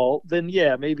call, then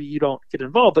yeah, maybe you don't get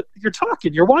involved, but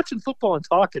you're watching football and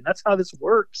talking. That's how this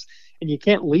works. And you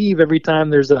can't leave every time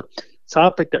there's a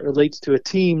topic that relates to a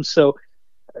team. So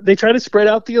they try to spread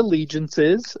out the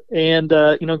allegiances, and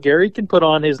Gary can put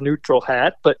on his neutral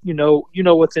hat, but you know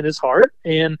what's in his heart,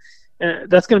 and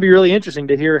that's going to be really interesting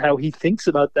to hear how he thinks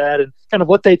about that and kind of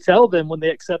what they tell them when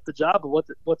they accept the job and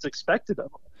what's expected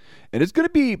of them. And it's going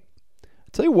to be,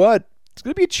 I'll tell you what, it's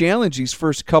going to be a challenge these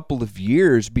first couple of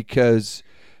years because,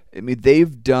 I mean,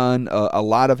 they've done a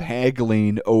lot of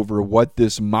haggling over what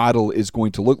this model is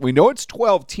going to look. We know it's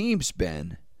 12 teams,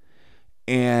 Ben,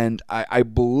 and I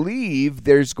believe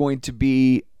there's going to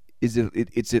be,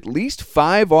 it's at least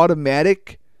 5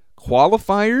 automatic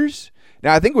qualifiers.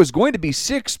 Now, I think it was going to be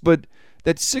 6, but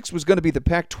that 6 was going to be the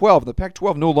Pac-12. The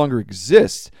Pac-12 no longer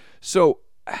exists. So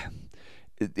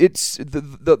it's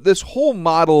this whole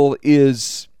model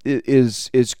is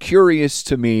curious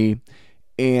to me.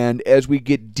 And as we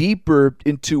get deeper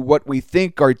into what we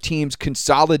think are teams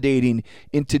consolidating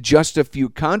into just a few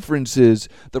conferences,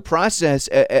 the process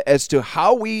as to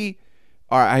how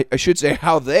I should say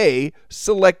how they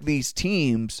select these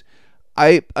teams,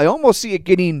 I almost see it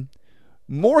getting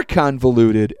more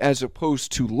convoluted as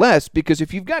opposed to less, because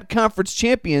if you've got conference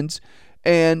champions,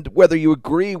 and whether you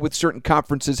agree with certain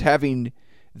conferences having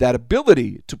that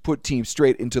ability to put teams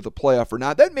straight into the playoff or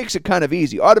not, that makes it kind of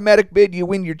easy. Automatic bid, you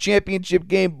win your championship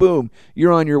game, boom,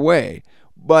 you're on your way.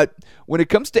 But when it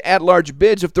comes to at-large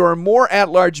bids, if there are more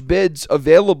at-large bids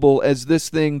available as this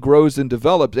thing grows and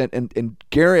develops, and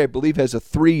Gary, I believe, has a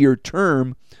 3-year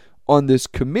term on this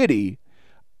committee,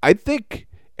 I think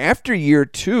after year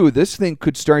 2, this thing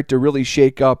could start to really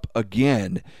shake up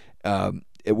again.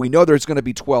 We know there's going to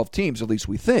be 12 teams, at least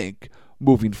we think,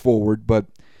 moving forward. But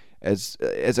as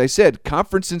I said,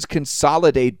 conferences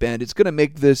consolidate, Ben. It's going to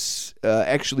make this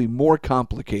actually more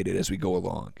complicated as we go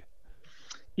along.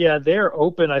 Yeah, they're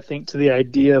open, I think, to the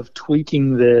idea of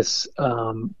tweaking this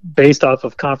based off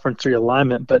of conference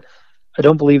realignment, but I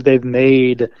don't believe they've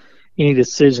made any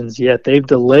decisions yet. They've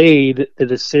delayed the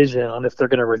decision on if they're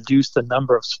going to reduce the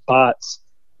number of spots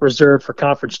reserved for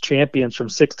conference champions from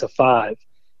 6 to 5.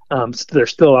 So they're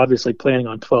still obviously planning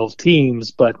on 12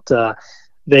 teams, but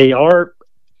they are,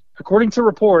 according to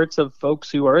reports of folks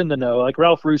who are in the know, like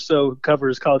Ralph Russo, who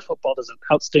covers college football, does an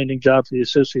outstanding job for the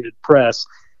Associated Press,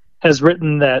 has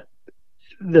written that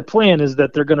the plan is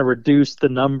that they're going to reduce the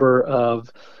number of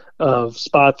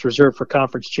spots reserved for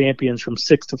conference champions from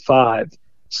 6 to 5,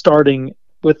 starting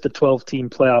with the 12-team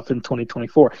playoff in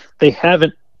 2024. They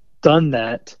haven't done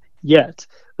that yet.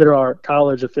 There are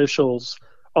college officials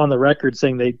on the record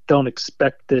saying they don't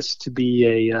expect this to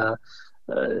be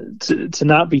to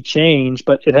not be changed,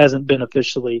 but it hasn't been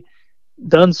officially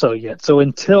done so yet. So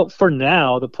for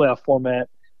now, the playoff format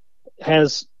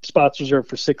has spots reserved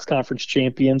for 6 conference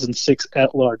champions and 6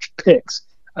 at-large picks.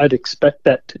 I'd expect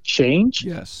that to change.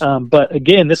 Yes. But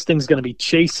again, this thing's going to be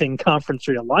chasing conference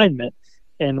realignment.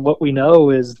 And what we know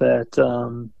is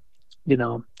that,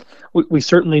 we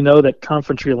certainly know that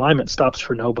conference realignment stops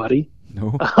for nobody.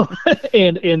 No.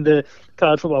 And in the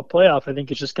college football playoff, I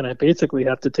think it's just going to basically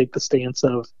have to take the stance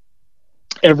of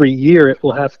every year it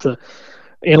will have to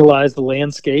analyze the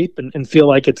landscape and feel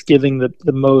like it's giving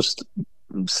the most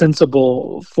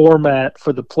sensible format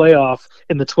for the playoff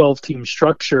in the 12-team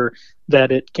structure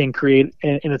that it can create,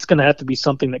 and it's going to have to be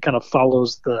something that kind of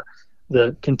follows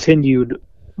the continued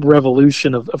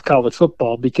revolution of college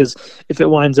football, because if it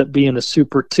winds up being a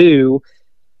Super 2,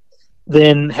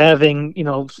 then having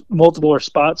multiple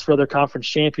spots for other conference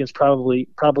champions probably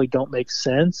don't make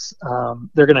sense.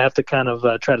 They're going to have to kind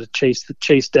of try to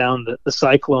chase down the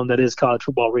cyclone that is college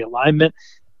football realignment,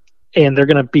 and they're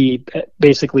going to be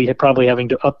basically probably having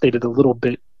to update it a little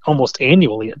bit almost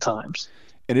annually at times.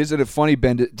 And isn't it funny,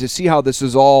 Ben, to see how this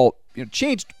is all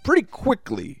changed pretty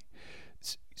quickly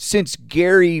since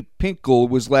Gary Pinkel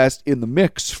was last in the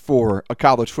mix for a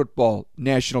college football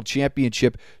national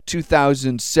championship,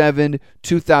 2007,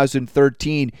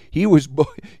 2013. He was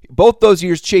both those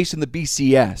years chasing the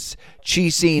BCS,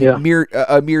 chasing a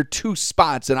mere 2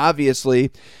 spots. And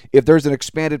obviously, if there's an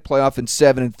expanded playoff in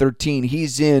 7 and 13,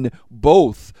 he's in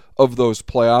both of those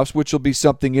playoffs, which will be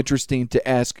something interesting to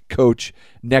ask Coach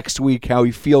next week how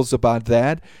he feels about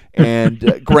that.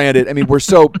 And granted, I mean,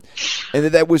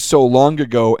 that was so long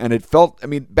ago, and it felt, I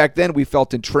mean, back then we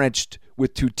felt entrenched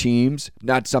with 2 teams,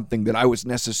 not something that I was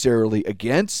necessarily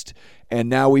against. And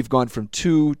now we've gone from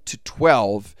 2 to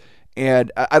 12.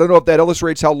 And I don't know if that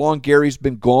illustrates how long Gary's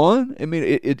been gone. I mean,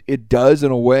 it does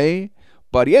in a way,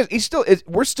 but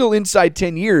we're still inside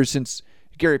 10 years since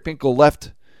Gary Pinkel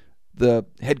left the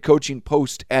head coaching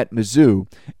post at Mizzou,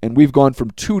 and we've gone from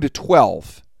 2 to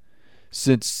 12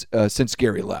 since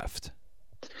Gary left.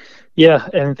 Yeah,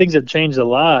 and things have changed a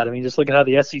lot. I mean, just look at how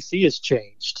the SEC has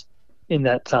changed in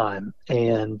that time.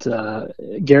 And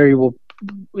Gary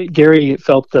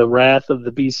felt the wrath of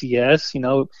the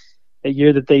BCS. A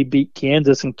year that they beat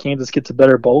Kansas and Kansas gets a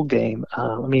better bowl game.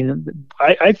 I mean,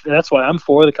 I that's why I'm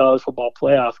for the college football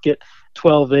playoff. Get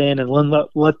 12 in and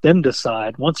let them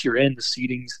decide. Once you're in the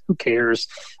seedings, who cares?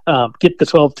 Get the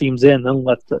 12 teams in, then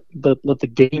let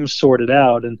the game sort it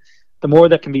out. And the more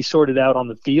that can be sorted out on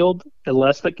the field, the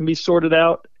less that can be sorted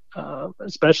out,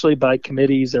 especially by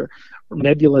committees or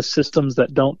nebulous systems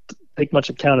that don't take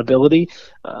much accountability.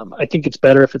 I think it's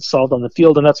better if it's solved on the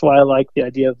field, and that's why I like the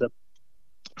idea of the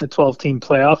 12-team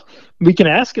playoff. We can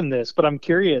ask him this, but I'm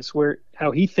curious how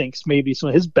he thinks maybe some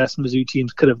of his best Mizzou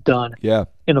teams could have done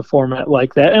in a format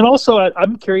like that. And also,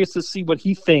 I'm curious to see what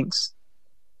he thinks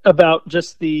about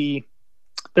just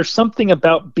there's something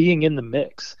about being in the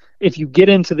mix. If you get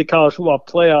into the college football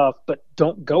playoff but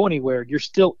don't go anywhere, you're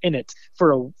still in it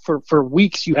for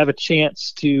weeks. You have a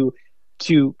chance to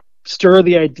stir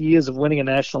the ideas of winning a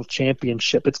national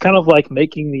championship. It's kind of like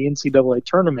making the NCAA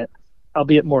tournament,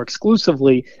 albeit more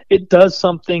exclusively. It does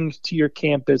something to your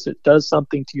campus. It does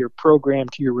something to your program,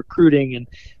 to your recruiting. And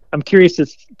I'm curious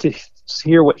to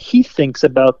hear what he thinks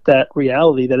about that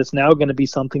reality, that it's now going to be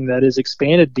something that is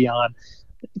expanded beyond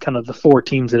kind of the 4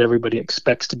 teams that everybody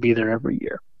expects to be there every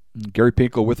year. Gary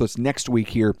Pinkel with us next week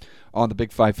here on the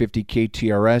Big 550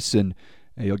 KTRS, and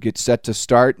he'll get set to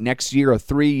start next year, a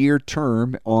 3-year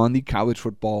term on the college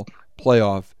football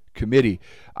playoff committee.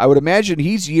 I would imagine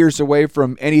he's years away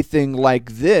from anything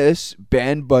like this,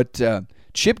 Ben, but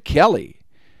Chip Kelly,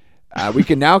 we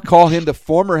can now call him the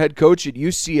former head coach at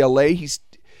UCLA.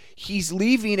 He's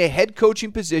leaving a head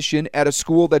coaching position at a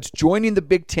school that's joining the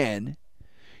Big Ten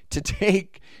to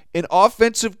take an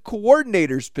offensive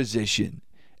coordinator's position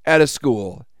at a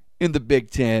school in the Big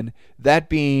Ten, that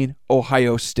being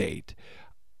Ohio State.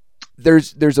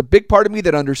 There's a big part of me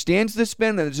that understands this, Ben,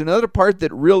 and there's another part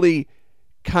that really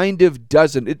kind of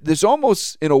doesn't. This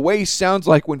almost, in a way, sounds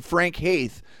like when Frank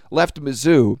Haith left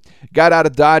Mizzou, got out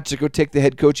of Dodge to go take the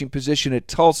head coaching position at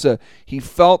Tulsa. He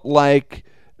felt like,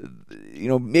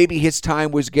 maybe his time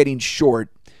was getting short,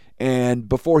 and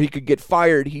before he could get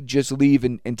fired, he'd just leave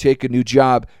and take a new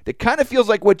job. That kind of feels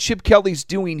like what Chip Kelly's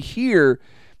doing here.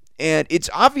 And it's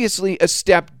obviously a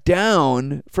step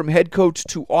down from head coach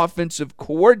to offensive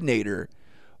coordinator,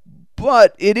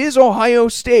 but it is Ohio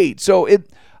State. So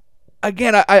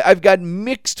I've got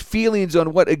mixed feelings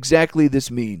on what exactly this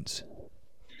means.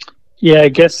 Yeah, I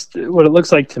guess what it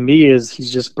looks like to me is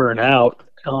he's just burnt out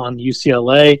on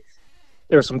UCLA.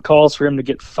 There were some calls for him to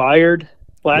get fired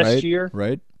last year,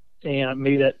 right? And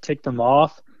maybe that ticked him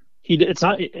off. It's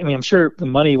not. I mean, I'm sure the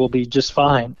money will be just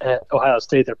fine at Ohio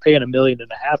State. They're paying $1.5 million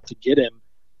to get him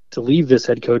to leave this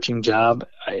head coaching job.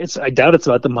 I doubt it's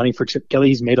about the money for Chip Kelly.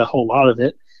 He's made a whole lot of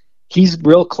it. He's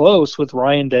real close with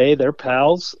Ryan Day. They're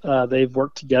pals. They've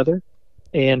worked together,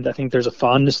 and I think there's a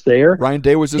fondness there. Ryan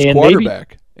Day was his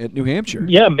quarterback at New Hampshire.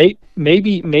 Yeah,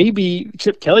 maybe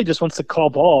Chip Kelly just wants to call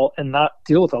ball and not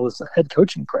deal with all this head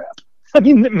coaching crap. I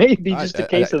mean, it may be just a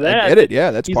case of that. I get it.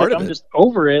 Yeah, that's part of it. I'm just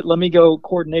over it. Let me go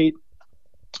coordinate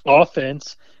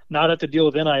offense, not have to deal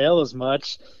with NIL as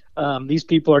much. These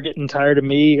people are getting tired of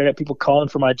me. I got people calling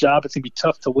for my job. It's going to be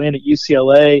tough to win at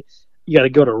UCLA. You got to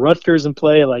go to Rutgers and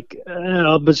play.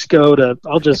 I'll just go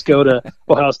to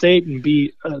Ohio State and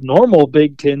be a normal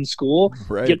Big Ten school,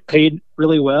 get paid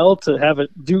really well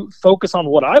to focus on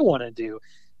what I want to do.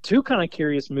 Two kind of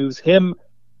curious moves, him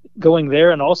going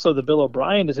there and also the Bill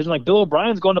O'Brien decision. Like, Bill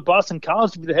O'Brien's going to Boston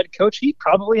College to be the head coach. He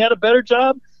probably had a better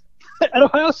job at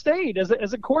Ohio State as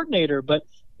a coordinator, but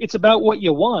it's about what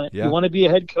you want. Yeah. You want to be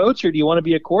a head coach or do you want to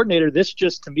be a coordinator? This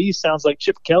just, to me, sounds like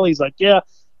Chip Kelly's like, yeah,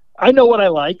 I know what I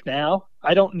like now.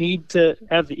 I don't need to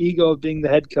have the ego of being the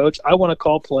head coach. I want to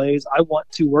call plays. I want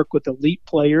to work with elite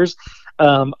players.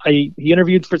 He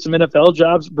interviewed for some NFL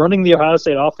jobs. Running the Ohio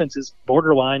State offense is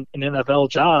borderline an NFL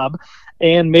job.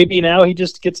 And maybe now he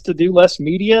just gets to do less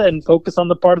media and focus on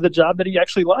the part of the job that he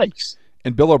actually likes.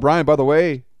 And Bill O'Brien, by the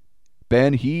way,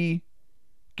 Ben, he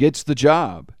gets the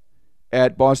job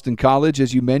at Boston College,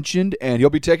 as you mentioned, and he'll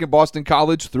be taking Boston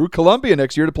College through Columbia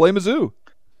next year to play Mizzou.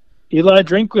 Eli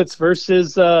Drinkwitz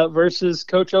versus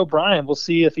Coach O'Brien. We'll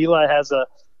see if Eli has a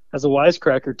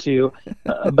wisecrack or two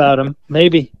about him.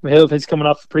 Maybe he's coming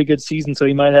off a pretty good season, so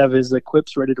he might have his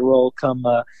quips ready to roll come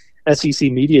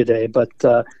SEC Media Day. But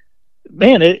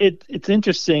man, it's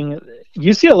interesting.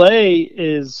 UCLA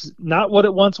is not what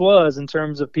it once was in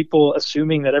terms of people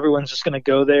assuming that everyone's just going to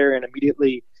go there and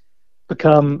immediately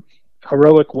become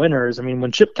heroic winners. I mean,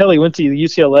 when Chip Kelly went to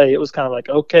UCLA, it was kind of like,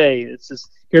 okay, it's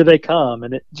just here they come,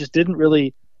 and it just didn't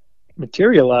really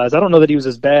materialize. I don't know that he was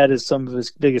as bad as some of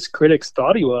his biggest critics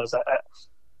thought he was.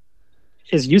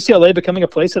 Is UCLA becoming a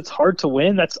place that's hard to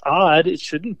win? That's odd. It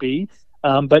shouldn't be.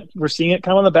 But we're seeing it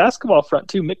kind of on the basketball front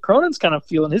too. Mick Cronin's kind of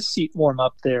feeling his seat warm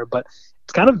up there, but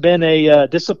it's kind of been a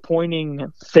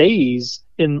disappointing phase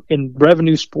in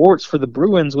revenue sports for the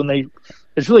Bruins when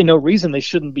there's really no reason they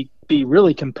shouldn't be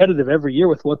really competitive every year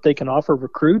with what they can offer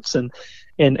recruits and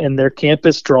their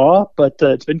campus draw. But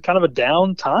it's been kind of a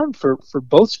down time for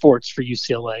both sports for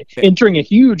UCLA, entering a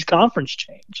huge conference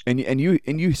change. And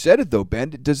you said it though, Ben.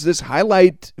 Does this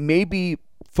highlight maybe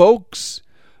folks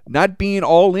not being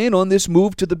all in on this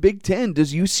move to the Big Ten?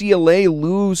 Does UCLA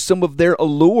lose some of their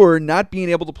allure, not being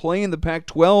able to play in the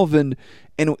Pac-12 and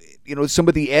some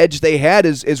of the edge they had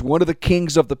as one of the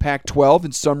kings of the Pac-12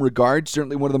 in some regards,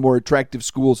 certainly one of the more attractive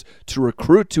schools to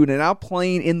recruit to, and now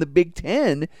playing in the Big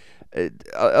Ten?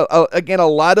 Again, a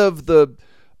lot of the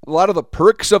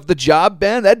perks of the job,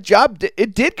 Ben, that job,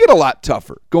 it did get a lot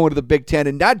tougher going to the Big Ten,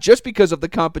 and not just because of the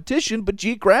competition, but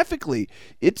geographically.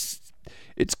 It's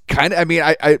kind of, I mean,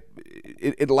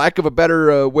 in lack of a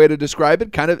better way to describe it,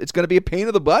 it's going to be a pain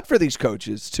in the butt for these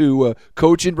coaches to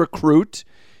coach and recruit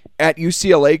at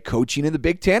UCLA, coaching in the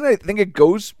Big Ten. I think it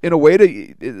goes in a way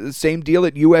to the same deal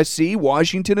at USC,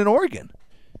 Washington, and Oregon.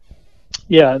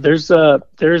 Yeah, there's a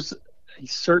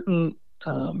certain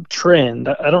trend.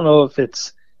 I don't know if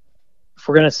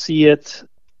we're going to see it.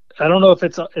 I don't know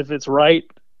if it's right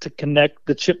to connect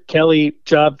the Chip Kelly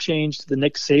job change to the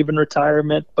Nick Saban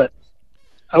retirement, but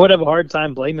I would have a hard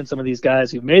time blaming some of these guys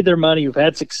who've made their money, who've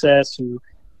had success, who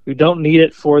don't need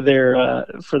it for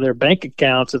their bank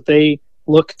accounts. If they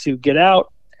look to get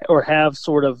out or have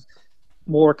sort of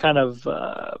more kind of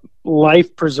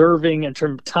life-preserving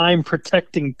and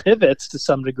time-protecting pivots to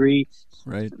some degree.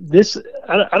 Right.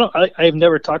 I've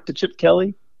never talked to Chip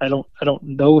Kelly. I don't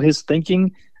know his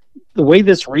thinking. The way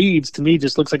this reads to me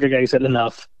just looks like a guy who said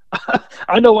enough.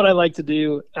 I know what I like to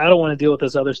do. I don't want to deal with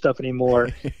this other stuff anymore.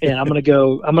 And I'm gonna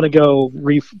go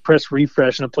press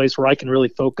refresh in a place where I can really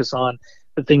focus on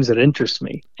the things that interest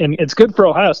me. And it's good for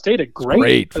Ohio State. A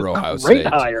great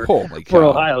hire for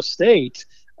Ohio State.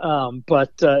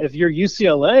 But if you're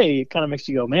UCLA, it kind of makes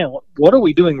you go, man, what are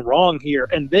we doing wrong here?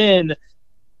 And then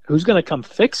who's going to come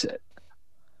fix it?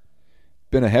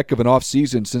 been a heck of an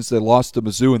offseason since they lost to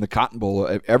Mizzou in the Cotton Bowl.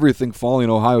 Everything falling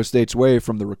Ohio State's way,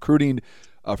 from the recruiting,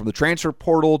 from the transfer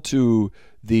portal to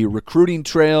the recruiting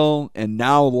trail, and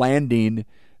now landing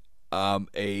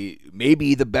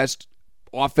maybe the best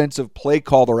offensive play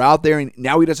caller out there. And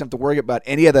now he doesn't have to worry about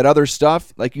any of that other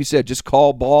stuff. Like you said, just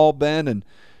call ball, Ben. And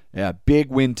yeah, big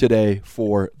win today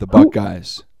for the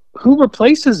Buckeyes. Who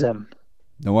replaces him?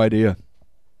 No idea.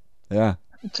 Yeah.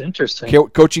 It's interesting.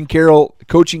 Coaching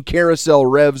carousel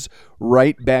revs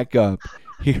right back up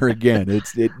here again.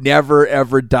 It never,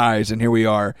 ever dies. And here we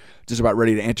are, just about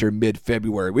ready to enter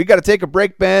mid-February. We got to take a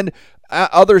break, Ben.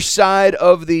 Other side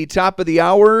of the top of the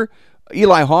hour,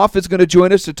 Eli Hoff is going to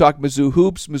join us to talk Mizzou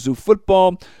hoops, Mizzou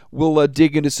football. We'll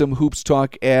dig into some hoops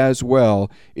talk as well.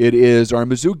 It is our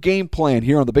Mizzou game plan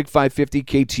here on the Big 550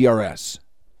 KTRS.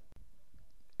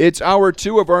 It's hour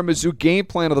 2 of our Mizzou game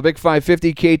plan on the Big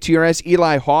 550 KTRS.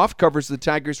 Eli Hoff covers the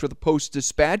Tigers for the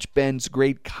Post-Dispatch. Ben's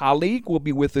great colleague will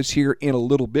be with us here in a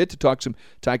little bit to talk some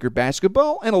Tiger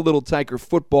basketball and a little Tiger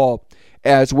football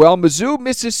as well. Mizzou,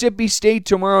 Mississippi State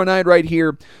tomorrow night right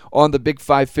here on the Big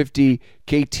 550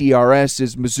 KTRS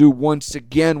as Mizzou once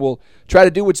again will try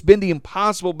to do what's been the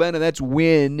impossible, Ben, and that's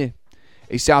win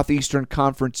a Southeastern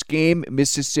Conference game.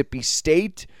 Mississippi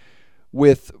State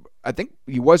with, I think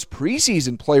he was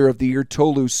preseason player of the year,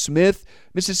 Tolu Smith.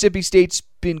 Mississippi State's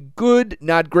been good,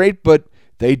 not great, but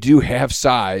they do have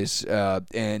size,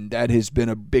 and that has been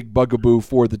a big bugaboo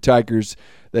for the Tigers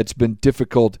that's been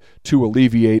difficult to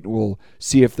alleviate. We'll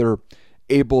see if they're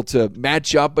able to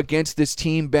match up against this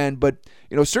team, Ben. But,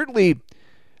 certainly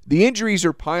the injuries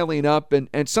are piling up,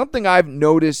 and something I've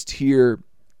noticed here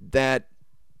that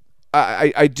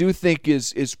I do think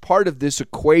is part of this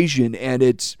equation, and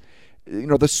it's,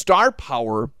 the star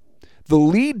power, the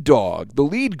lead dog, the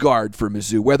lead guard for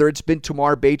Mizzou, whether it's been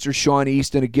Tamar Bates or Sean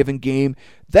East in a given game,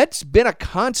 that's been a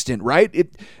constant, right?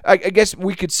 I guess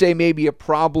we could say maybe a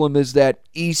problem is that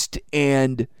East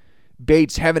and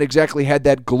Bates haven't exactly had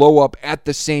that glow up at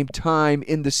the same time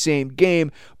in the same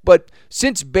game. But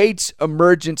since Bates'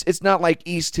 emergence, it's not like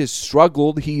East has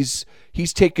struggled. He's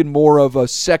taken more of a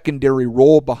secondary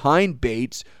role behind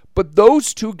Bates. But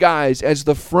those two guys as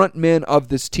the front men of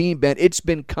this team, Ben, it's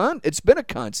been a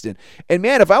constant. And,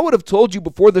 man, if I would have told you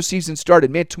before the season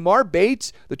started, man, Tamar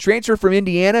Bates, the transfer from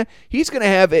Indiana, he's going to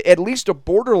have at least a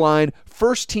borderline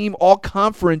first-team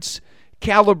all-conference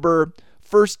caliber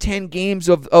first 10 games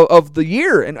of the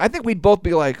year. And I think we'd both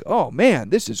be like, oh, man,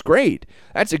 this is great.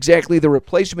 That's exactly the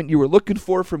replacement you were looking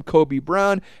for from Kobe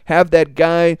Brown. Have that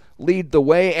guy lead the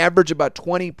way, average about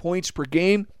 20 points per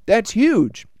game. That's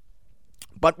huge.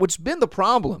 But what's been the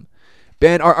problem,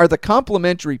 Ben, are the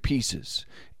complementary pieces.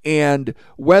 And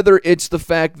whether it's the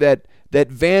fact that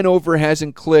Vanover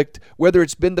hasn't clicked, whether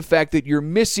it's been the fact that you're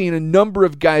missing a number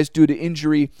of guys due to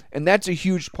injury, and that's a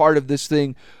huge part of this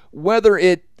thing, whether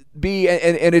it be,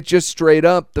 and it's just straight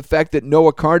up, the fact that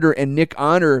Noah Carter and Nick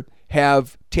Honor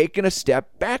have taken a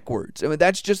step backwards. I mean,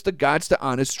 that's just the God's to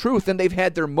honest truth. And they've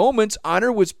had their moments.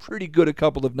 Honor was pretty good a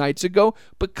couple of nights ago,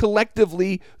 but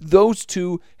collectively, those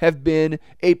two have been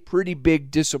a pretty big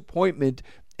disappointment.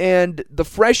 And the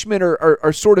freshmen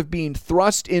are sort of being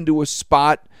thrust into a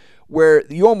spot where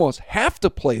you almost have to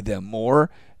play them more.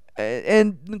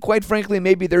 And quite frankly,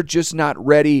 maybe they're just not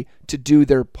ready to do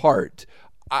their part.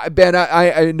 Ben,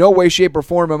 I in no way, shape, or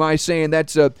form am I saying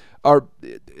that's an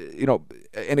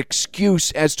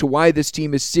excuse as to why this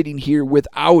team is sitting here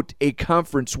without a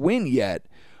conference win yet.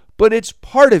 But it's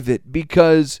part of it,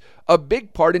 because a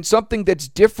big part, and something that's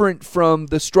different from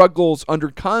the struggles under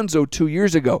Konzo 2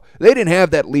 years ago, they didn't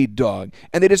have that lead dog,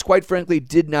 and they just quite frankly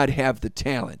did not have the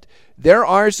talent. There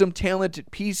are some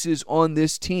talented pieces on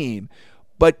this team,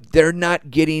 but they're not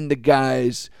getting the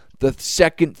guys, the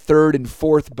second, third, and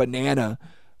fourth banana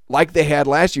like they had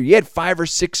last year. You had 5 or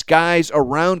 6 guys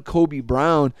around Kobe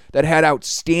Brown that had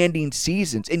outstanding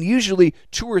seasons, and usually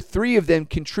 2 or 3 of them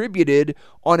contributed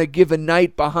on a given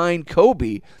night behind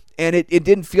Kobe, and it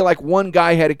didn't feel like one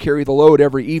guy had to carry the load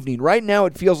every evening. Right now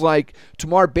it feels like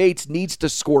Tamar Bates needs to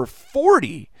score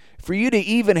 40 for you to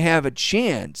even have a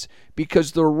chance,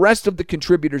 because the rest of the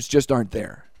contributors just aren't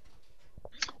there.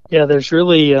 Yeah, there's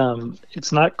really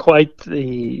it's not quite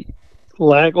the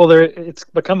lack. Well, it's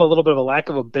become a little bit of a lack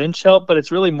of a bench help, but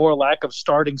it's really more lack of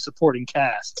starting supporting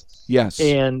cast. Yes.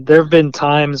 And there have been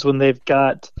times when they've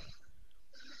got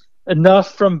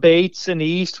enough from Bates and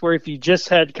East where if you just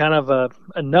had kind of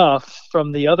enough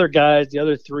from the other guys, the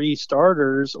other 3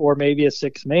 starters, or maybe a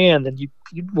 6th man, then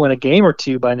you'd win a game or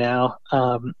 2 by now.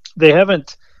 They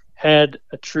haven't had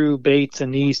a true Bates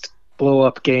and East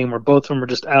blow-up game where both of them are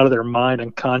just out of their mind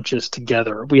and conscious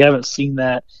together. We haven't seen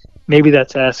that. Maybe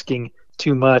that's asking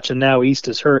too much, and now East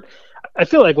is hurt. I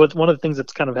feel like one of the things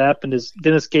that's kind of happened is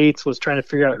Dennis Gates was trying to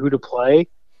figure out who to play,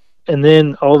 and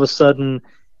then all of a sudden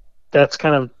that's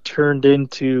kind of turned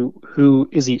into who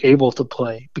is he able to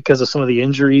play because of some of the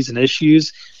injuries and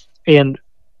issues. And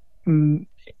I'm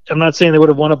not saying they would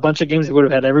have won a bunch of games; they would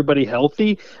have had everybody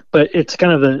healthy, but it's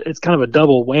kind of a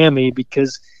double whammy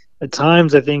because at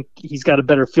times I think he's got a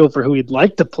better feel for who he'd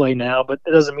like to play now, but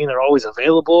it doesn't mean they're always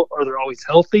available or they're always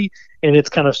healthy, and it's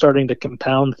kind of starting to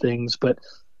compound things. But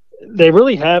they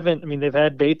really haven't. I mean, they've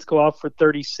had Bates go off for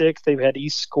 36. They've had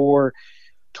East score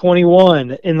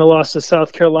 21 in the loss to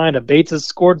South Carolina. Bates has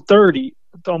scored 30,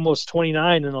 almost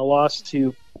 29 in a loss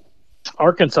to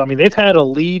Arkansas. I mean, they've had a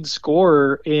lead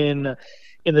scorer in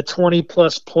the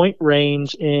 20-plus point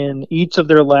range in each of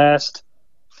their last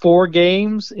 4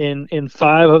 games, in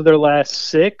 5 of their last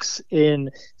 6, in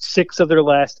 6 of their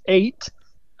last 8.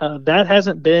 That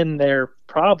hasn't been their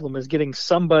problem, is getting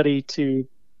somebody to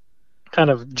kind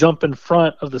of jump in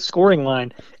front of the scoring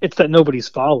line. It's that nobody's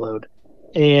followed.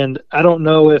 And I don't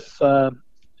know if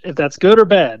that's good or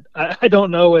bad. I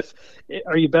don't know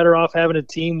are you better off having a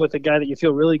team with a guy that you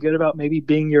feel really good about maybe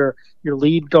being your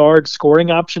lead guard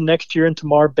scoring option next year in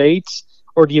Tamar Bates,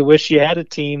 or do you wish you had a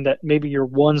team that maybe you're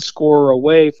one scorer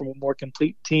away from a more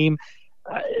complete team?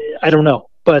 I don't know.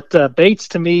 But Bates,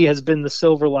 to me, has been the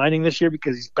silver lining this year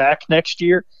because he's back next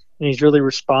year, and he's really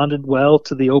responded well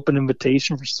to the open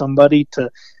invitation for somebody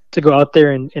to go out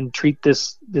there and treat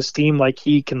this team like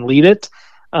he can lead it.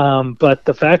 But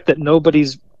the fact that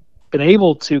nobody's been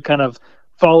able to kind of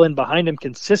fall in behind him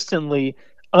consistently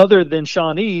other than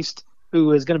Sean East,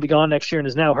 who is going to be gone next year and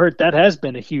is now hurt, that has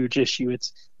been a huge issue.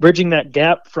 It's bridging that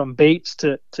gap from Bates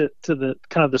to the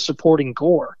kind of the supporting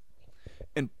core.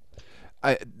 And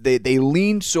they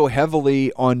leaned so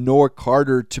heavily on Noah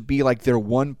Carter to be like their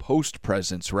one post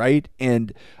presence, right?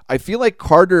 And I feel like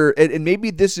Carter, and maybe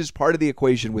this is part of the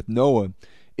equation with Noah,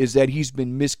 is that he's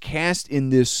been miscast in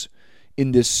this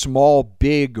small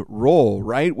big role,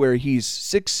 right? Where he's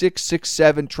 6'6",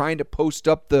 6'7", trying to post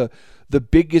up the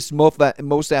biggest,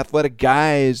 most athletic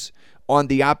guys on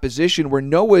the opposition, where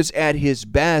Noah's at his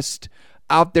best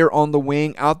out there on the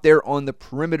wing, out there on the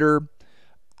perimeter.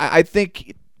 I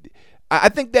think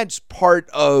that's part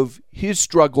of his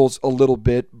struggles a little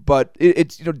bit, but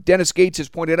it's Dennis Gates has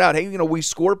pointed out, hey, we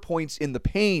score points in the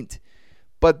paint,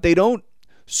 but they don't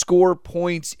score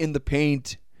points in the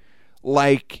paint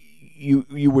like you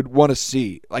would want to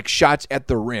see, like shots at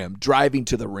the rim, driving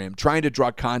to the rim, trying to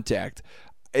draw contact.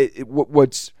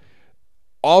 What's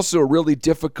also really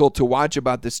difficult to watch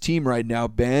about this team right now,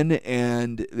 Ben,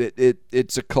 and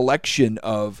it's a collection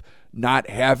of not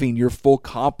having your full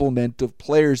complement of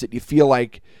players that you feel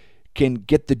like can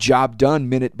get the job done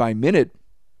minute by minute.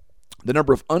 The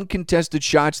number of uncontested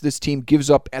shots this team gives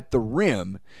up at the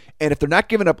rim, and if they're not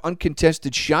giving up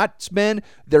uncontested shots, Ben,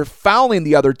 they're fouling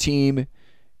the other team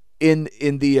in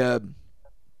the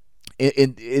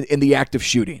act of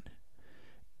shooting,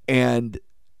 and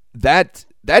that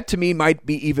to me might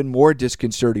be even more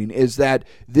disconcerting. Is that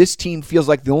this team feels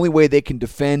like the only way they can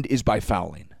defend is by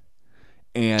fouling.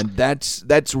 And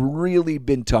that's really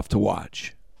been tough to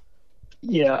watch.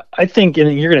 Yeah, I think,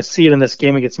 and you're going to see it in this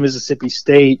game against Mississippi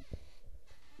State,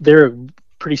 they're a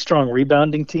pretty strong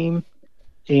rebounding team,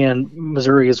 and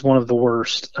Missouri is one of the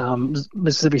worst.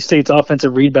 Mississippi State's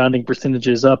offensive rebounding percentage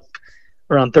is up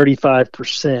around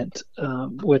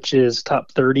 35%, which is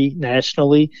top 30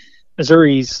 nationally.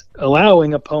 Missouri's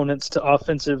allowing opponents to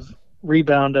offensive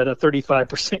rebound at a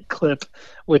 35% clip,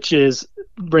 which is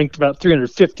ranked about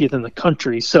 350th in the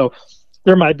country. So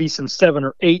there might be some 7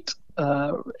 or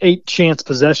 8 chance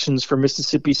possessions for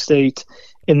Mississippi State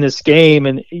in this game.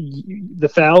 And the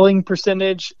fouling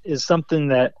percentage is something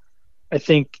that I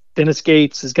think Dennis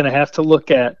Gates is going to have to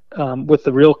look at with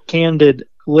the real candid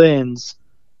lens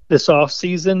this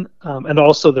offseason, and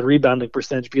also the rebounding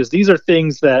percentage, because these are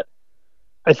things that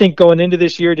I think going into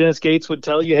this year, Dennis Gates would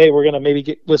tell you, hey, we're going to maybe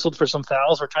get whistled for some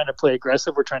fouls. We're trying to play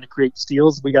aggressive. We're trying to create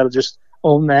steals. We got to just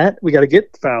own that. We got to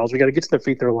get fouls. We got to get to their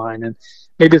free throw line. And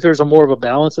maybe if there's a more of a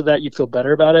balance of that, you'd feel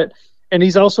better about it. And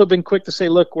he's also been quick to say,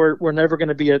 look, we're never going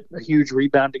to be a huge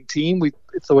rebounding team.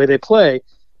 It's the way they play.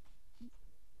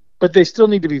 But they still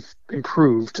need to be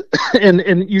improved.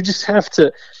 and you just have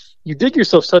to – you dig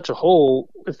yourself such a hole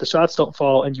if the shots don't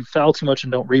fall and you foul too much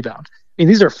and don't rebound. I mean,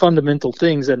 these are fundamental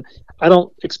things, and I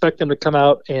don't expect them to come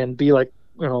out and be like,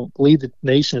 lead the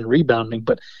nation in rebounding.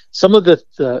 But some of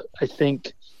I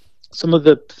think some of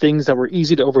the things that were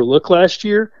easy to overlook last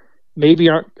year maybe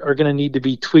are going to need to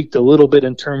be tweaked a little bit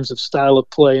in terms of style of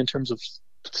play, in terms of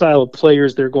style of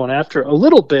players they're going after a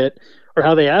little bit, or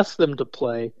how they ask them to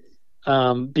play.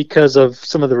 because of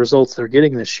some of the results they're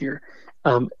getting this year.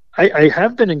 I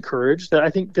have been encouraged that I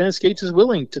think Dennis Gates is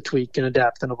willing to tweak and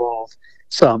adapt and evolve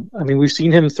some. I mean, we've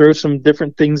seen him throw some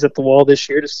different things at the wall this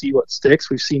year to see what sticks.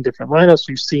 We've seen different lineups.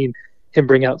 We've seen him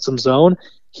bring out some zone.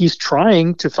 He's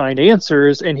trying to find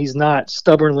answers, and he's not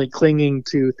stubbornly clinging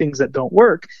to things that don't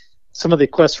work. Some of the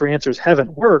quests for answers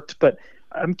haven't worked, but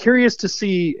I'm curious to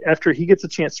see, after he gets a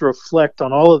chance to reflect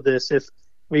on all of this, if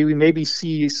we maybe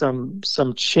see some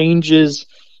changes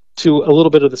to a little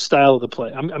bit of the style of the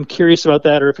play. I'm curious about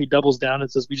that, or if he doubles down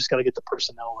and says we just got to get the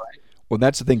personnel right. Well,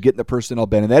 that's the thing, getting the personnel,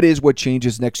 Ben, and that is what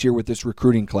changes next year with this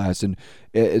recruiting class. And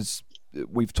as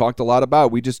we've talked a lot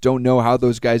about, we just don't know how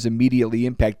those guys immediately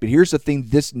impact. But here's the thing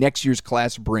this next year's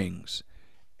class brings: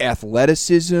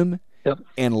 athleticism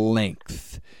and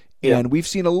length. And we've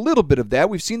seen a little bit of that.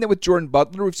 We've seen that with Jordan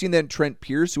Butler. We've seen that in Trent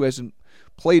Pierce, who hasn't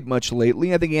played much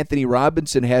lately. I think Anthony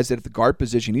Robinson has it at the guard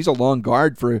position. He's a long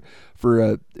guard for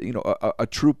a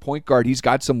true point guard. He's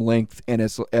got some length and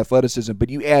athleticism, but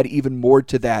you add even more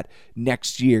to that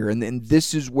next year. And then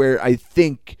this is where I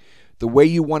think the way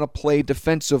you want to play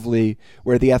defensively,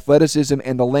 where the athleticism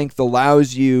and the length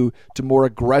allows you to more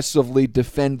aggressively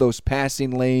defend those passing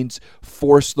lanes,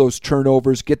 force those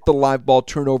turnovers, get the live ball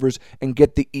turnovers, and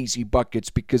get the easy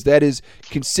buckets, because that has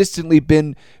consistently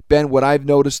been what I've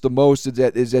noticed the most is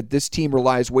that this team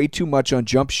relies way too much on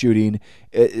jump shooting.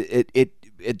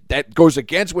 That goes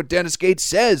against what Dennis Gates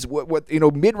says. What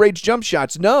mid-range jump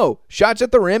shots? No, shots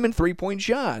at the rim and three-point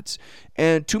shots.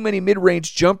 And too many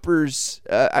mid-range jumpers,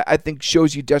 I think,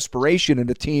 shows you desperation in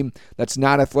a team that's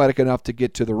not athletic enough to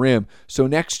get to the rim. So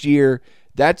next year,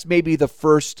 that's maybe the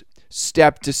first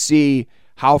step to see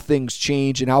how things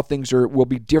change and how things will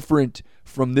be different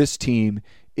from this team.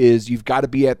 Is you've got to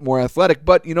be more athletic.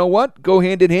 But you know what? Go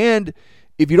hand in hand.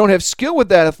 If you don't have skill with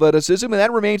that athleticism, and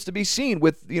that remains to be seen,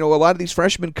 with a lot of these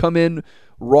freshmen come in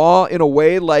raw in a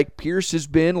way, like Pierce has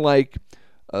been, like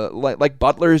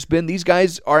Butler has been. These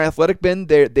guys are athletic, Ben.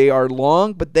 They are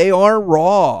long, but they are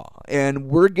raw, and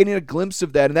we're getting a glimpse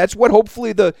of that. And that's what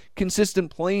hopefully the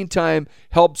consistent playing time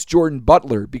helps Jordan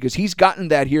Butler, because he's gotten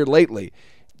that here lately.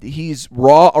 He's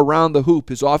raw around the hoop.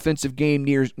 His offensive game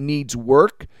needs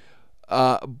work,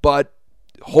 but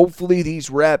hopefully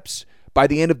these reps by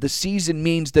the end of the season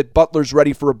means that Butler's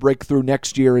ready for a breakthrough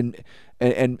next year,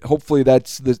 and hopefully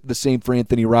that's the same for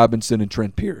Anthony Robinson and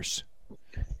Trent Pierce.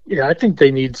 Yeah, I think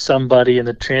they need somebody in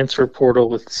the transfer portal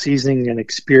with seasoning and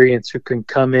experience who can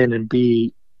come in and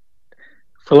be,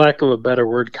 for lack of a better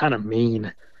word, kind of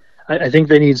mean. I think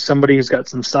they need somebody who's got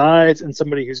some size, and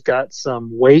somebody who's got some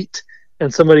weight,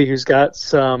 and somebody who's got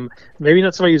some, maybe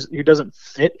not somebody who doesn't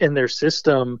fit in their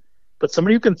system, but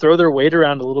somebody who can throw their weight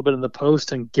around a little bit in the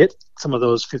post and get some of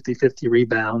those 50-50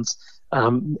 rebounds.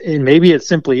 And maybe it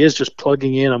simply is just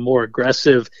plugging in a more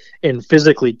aggressive and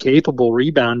physically capable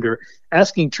rebounder.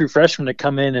 Asking true freshmen to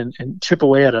come in and chip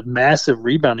away at a massive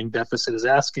rebounding deficit is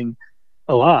asking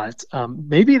a lot.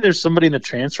 Maybe there's somebody in the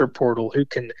transfer portal who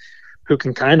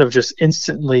can kind of just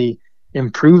instantly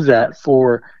improve that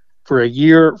for a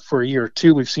year or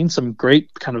two. We've seen some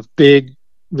great kind of big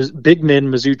men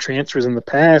Mizzou transfers in the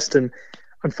past, and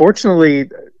unfortunately,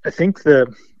 I think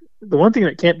the one thing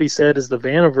that can't be said is the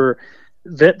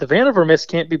Vanover miss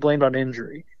can't be blamed on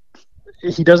injury.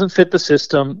 He doesn't fit the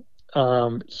system.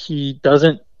 He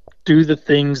doesn't do the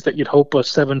things that you'd hope a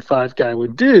 7'5" guy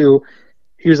would do.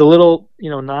 He was a little,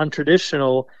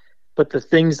 non-traditional, but the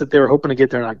things that they were hoping to get,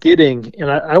 they're not getting.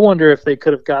 And I wonder if they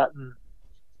could have gotten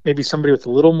maybe somebody with a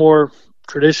little more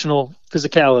traditional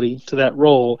physicality to that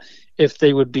role, if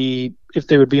they would be in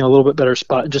a little bit better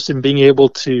spot, just in being able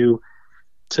to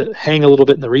hang a little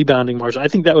bit in the rebounding margin. I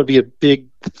think that would be a big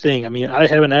thing. I mean, I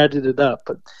haven't added it up,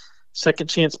 but second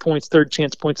chance points, third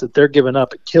chance points that they're giving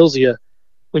up, it kills you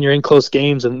when you're in close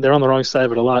games, and they're on the wrong side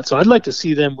of it a lot. So I'd like to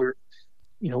see them. We're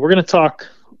going to talk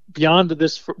beyond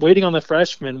this, waiting on the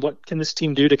freshmen. What can this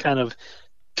team do to kind of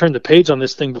turn the page on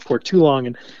this thing before too long,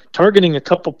 and targeting a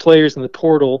couple players in the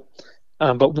portal,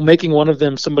 but making one of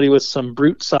them somebody with some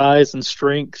brute size and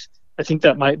strength. I think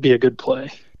that might be a good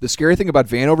play. The scary thing about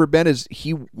Vanover, Ben, is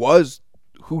he was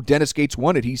who Dennis Gates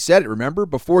wanted. He said it, remember?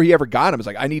 Before he ever got him, it's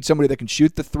like, I need somebody that can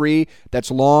shoot the three, that's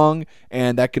long,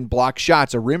 and that can block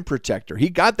shots, a rim protector. He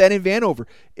got that in Vanover.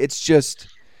 It's just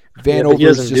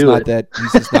Vanover's just not that.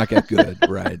 He's just not that good,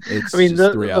 right? It's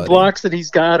the blocks that he's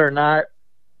got are not.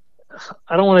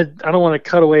 I don't want to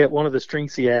cut away at one of the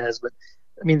strengths he has, but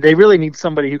I mean, they really need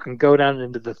somebody who can go down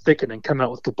into the thicket and come out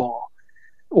with the ball,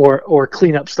 or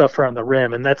clean up stuff around the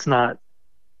rim, and that's not.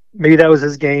 Maybe that was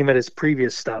his game at his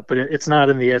previous stop, but it's not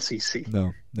in the SEC.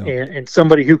 No. No. And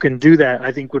somebody who can do that,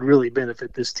 I think, would really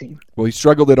benefit this team. Well, he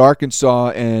struggled at Arkansas,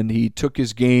 and he took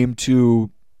his game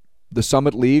to the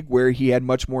Summit League, where he had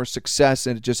much more success,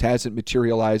 and it just hasn't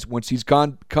materialized. Once he's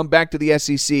come back to the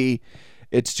SEC,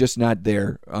 it's just not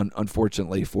there,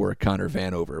 unfortunately, for Connor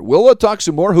Vanover. We'll talk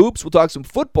some more hoops. We'll talk some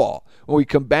football. When we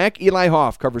come back, Eli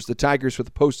Hoff covers the Tigers for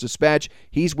the Post-Dispatch.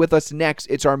 He's with us next.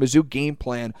 It's our Mizzou Game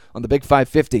Plan on the Big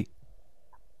 550.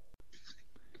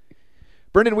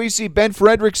 Brendan Weesey, Ben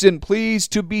Fredrickson,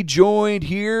 pleased to be joined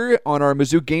here on our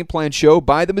Mizzou Game Plan show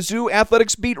by the Mizzou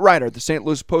Athletics beat writer, the St.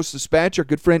 Louis Post-Dispatch, our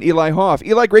good friend Eli Hoff.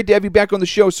 Eli, great to have you back on the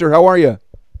show, sir. How are you?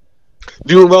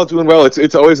 Doing well.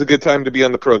 It's always a good time to be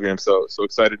on the program, so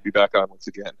excited to be back on once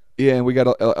again. Yeah, and we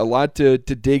got a lot to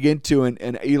dig into,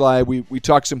 and Eli, we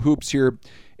talked some hoops here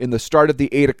in the start of the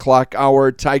 8 o'clock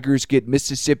hour. Tigers get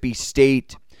Mississippi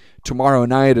State tomorrow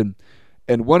night,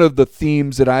 and one of the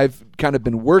themes that I've kind of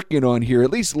been working on here,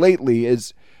 at least lately,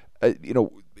 is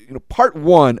part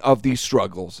one of these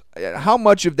struggles. How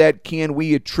much of that can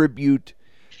we attribute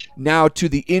now to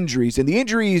the injuries? And the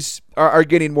injuries are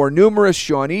getting more numerous.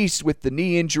 Sean East with the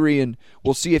knee injury, and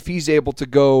we'll see if he's able to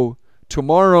go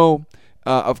tomorrow.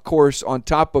 Of course, on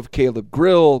top of Caleb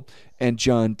Grill and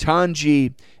John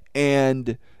Tanji,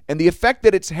 and the effect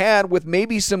that it's had with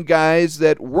maybe some guys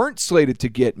that weren't slated to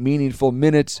get meaningful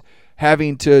minutes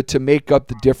having to make up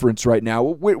the difference right now.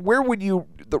 Where would you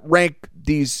rank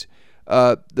these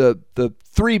the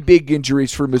three big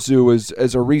injuries for Mizzou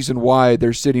as a reason why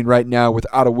they're sitting right now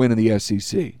without a win in the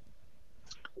SEC?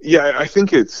 Yeah, I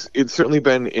think it's certainly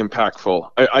been impactful.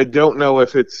 I don't know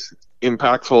if it's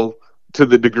impactful to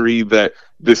the degree that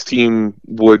this team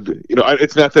would,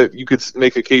 it's not that you could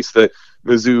make a case that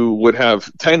Mizzou would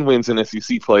have 10 wins in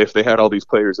SEC play if they had all these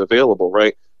players available,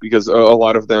 right? Because a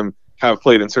lot of them have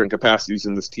played in certain capacities,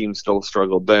 and this team still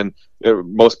struggled then.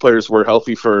 Most players were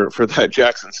healthy for that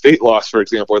Jackson State loss, for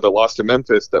example, or the loss to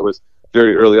Memphis that was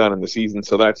very early on in the season,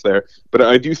 so that's there. But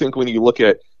I do think when you look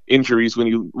at injuries, when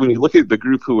you look at the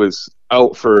group who was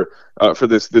out for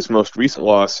this most recent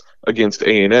loss against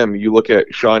A&M, you look at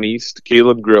Sean East,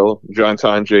 Caleb Grill, John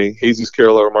Tanji, Jesus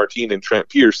Carolero-Martin, and Trent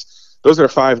Pierce. Those are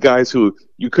five guys who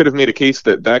you could have made a case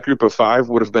that group of five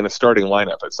would have been a starting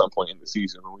lineup at some point in the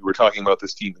season when we were talking about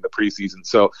this team in the preseason.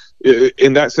 So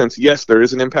in that sense, yes, there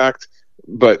is an impact,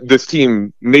 but this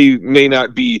team may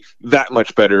not be that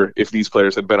much better if these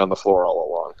players had been on the floor all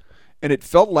along. And it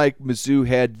felt like Mizzou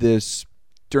had this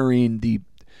during the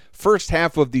first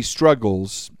half of these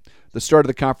struggles, the start of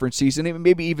the conference season,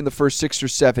 maybe even the first 6 or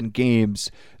 7 games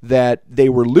that they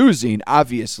were losing,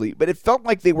 obviously, but it felt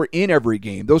like they were in every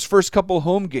game. Those first couple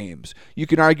home games, you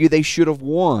can argue they should have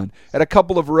won. At a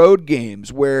couple of road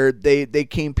games where they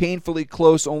came painfully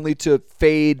close only to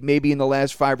fade maybe in the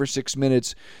last 5 or 6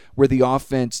 minutes where the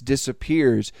offense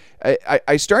disappears.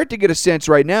 I start to get a sense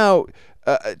right now,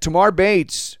 Tamar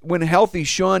Bates, when healthy,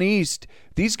 Sean East,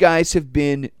 these guys have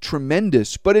been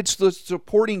tremendous, but it's the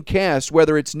supporting cast,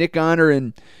 whether it's Nick Honor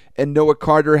and Noah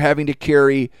Carter having to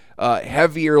carry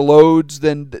heavier loads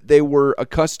than they were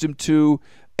accustomed to,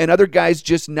 and other guys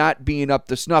just not being up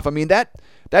to snuff. I mean, that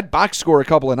box score a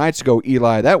couple of nights ago,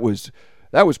 Eli, that was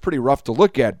pretty rough to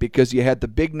look at because you had the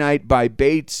big night by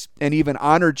Bates and even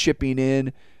Honor chipping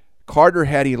in. Carter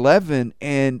had 11,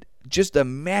 and just a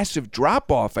massive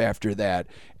drop-off after that.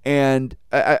 And,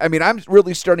 I mean, I'm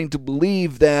really starting to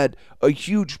believe that a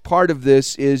huge part of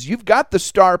this is you've got the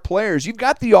star players, you've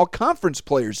got the all-conference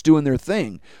players doing their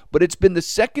thing, but it's been the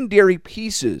secondary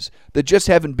pieces that just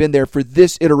haven't been there for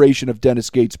this iteration of Dennis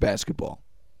Gates basketball.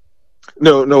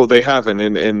 No, they haven't,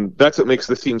 and that's what makes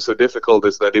this team so difficult,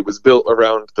 is that it was built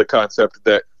around the concept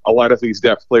that a lot of these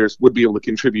depth players would be able to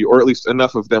contribute, or at least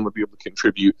enough of them would be able to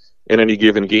contribute in any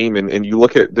given game. And you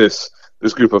look at this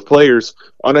group of players,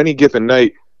 on any given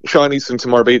night, Sean East and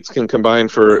Tamar Bates can combine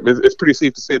for, it's pretty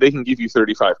safe to say they can give you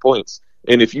 35 points.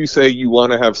 And if you say you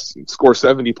want to score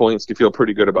 70 points to feel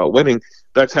pretty good about winning,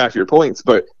 that's half your points.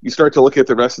 But you start to look at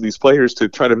the rest of these players to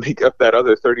try to make up that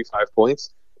other 35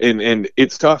 points. And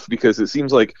it's tough because it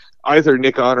seems like either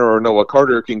Nick Honor or Noah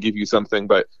Carter can give you something,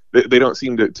 but they don't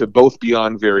seem to both be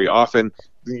on very often.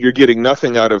 You're getting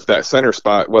nothing out of that center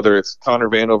spot, whether it's Connor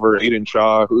Vanover, Aiden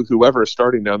Shaw, whoever is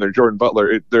starting down there, Jordan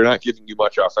Butler. They're not giving you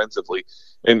much offensively.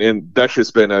 And that's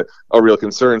just been a real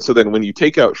concern. So then when you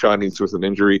take out Sean East with an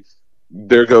injury,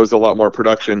 there goes a lot more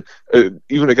production.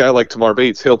 Even a guy like Tamar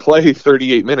Bates, he'll play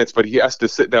 38 minutes, but he has to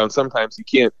sit down sometimes. He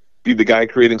can't be the guy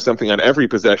creating something on every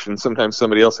possession. Sometimes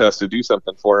somebody else has to do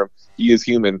something for him. He is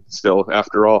human still,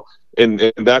 after all.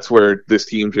 And that's where this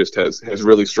team just has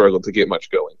really struggled to get much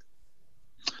going.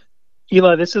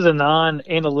 Eli, this is a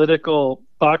non-analytical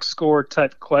box score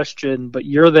type question, but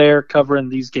you're there covering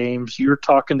these games. You're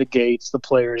talking to Gates, the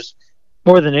players,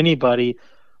 more than anybody.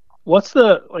 What's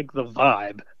the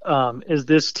vibe? Is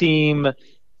this team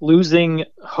losing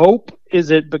hope? Is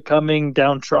it becoming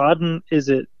downtrodden? Is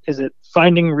it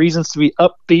finding reasons to be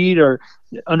upbeat or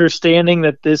understanding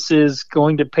that this is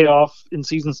going to pay off in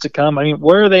seasons to come? I mean,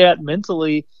 where are they at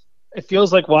mentally? It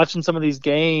feels like watching some of these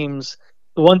games.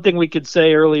 The one thing we could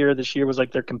say earlier this year was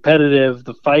like they're competitive.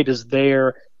 The fight is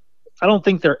there. I don't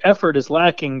think their effort is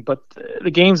lacking, but the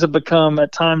games have become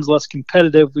at times less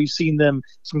competitive. We've seen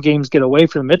some games get away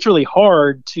from them. It's really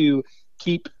hard to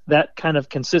keep that kind of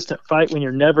consistent fight when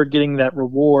you're never getting that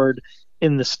reward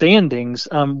in the standings.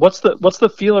 What's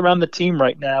the feel around the team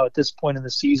right now at this point in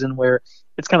the season where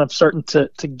it's kind of starting to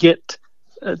get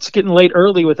it's getting late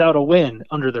early without a win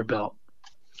under their belt?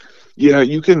 Yeah,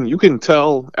 you can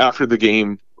tell after the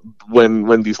game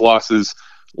when these losses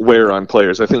wear on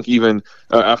players. I think even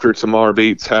after Tamar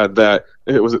Bates had that,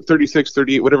 was it 36,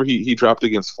 38, whatever he dropped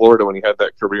against Florida when he had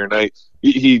that career night,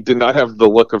 he did not have the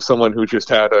look of someone who just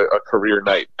had a career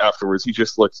night afterwards. He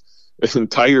just looked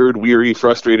tired, weary,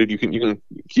 frustrated. You can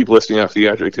keep listing off the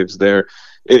adjectives there.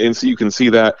 And so you can see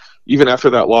that even after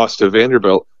that loss to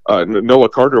Vanderbilt, Noah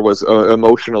Carter was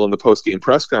emotional in the post-game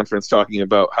press conference talking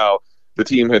about how the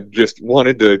team had just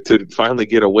wanted to finally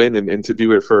get a win and to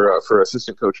do it for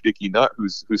assistant coach Dickie Nutt,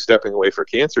 who's stepping away for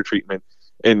cancer treatment,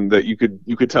 and that you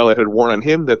could tell it had worn on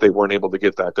him that they weren't able to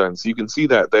get that done. So you can see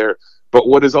that there. But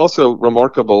what is also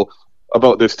remarkable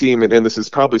about this team, and this is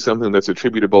probably something that's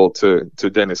attributable to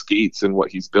Dennis Gates and what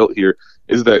he's built here,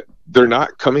 is that they're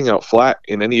not coming out flat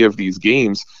in any of these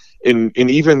games. In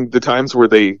even the times where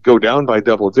they go down by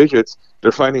double digits,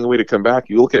 they're finding a way to come back.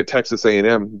 You look at Texas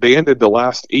A&M; they ended the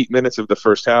last 8 minutes of the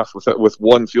first half with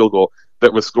one field goal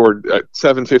that was scored at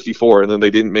 7:54, and then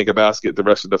they didn't make a basket the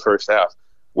rest of the first half.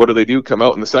 What do? Come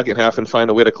out in the second half and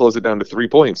find a way to close it down to 3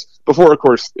 points before, of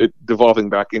course, it devolving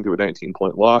back into a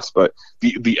 19-point loss. But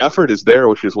the effort is there,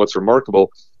 which is what's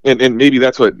remarkable, and maybe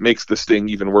that's what makes the sting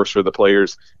even worse for the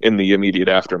players in the immediate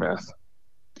aftermath.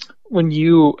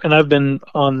 And I've been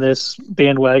on this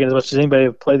bandwagon as much as anybody,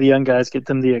 play the young guys, get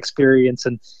them the experience,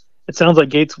 and it sounds like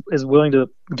Gates is willing to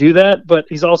do that, but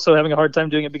he's also having a hard time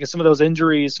doing it because some of those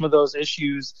injuries, some of those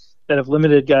issues that have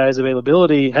limited guys'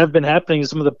 availability have been happening to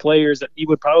some of the players that he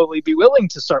would probably be willing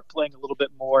to start playing a little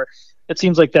bit more. It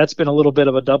seems like that's been a little bit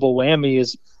of a double whammy,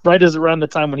 is right as around the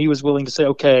time when he was willing to say,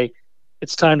 okay,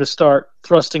 it's time to start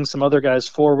thrusting some other guys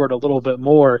forward a little bit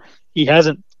more. He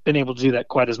hasn't been able to do that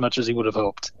quite as much as he would have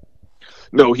hoped.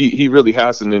 No, he really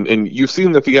hasn't, and you've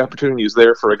seen that the opportunity is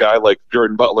there for a guy like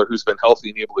Jordan Butler, who's been healthy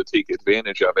and able to take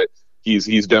advantage of it.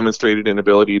 He's demonstrated an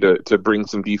ability to bring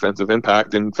some defensive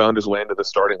impact and found his way into the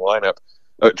starting lineup.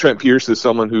 Trent Pierce is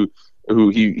someone who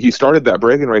he started that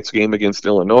bragging rights game against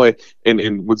Illinois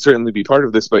and would certainly be part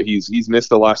of this, but he's missed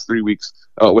the last 3 weeks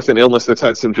with an illness that's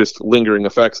had some just lingering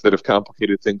effects that have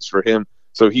complicated things for him.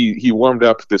 So he warmed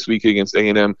up this week against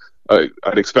A&M.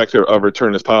 I'd expect a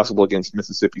return as possible against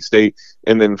Mississippi State.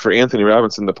 And then for Anthony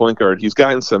Robinson, the point guard, he's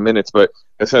gotten some minutes, but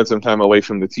has had some time away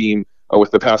from the team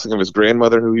with the passing of his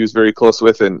grandmother, who he was very close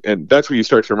with. And that's where you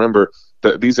start to remember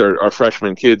that these are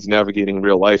freshman kids navigating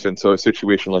real life. And so a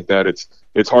situation like that,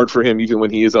 it's hard for him, even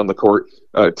when he is on the court,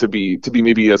 to be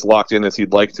maybe as locked in as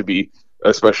he'd like to be,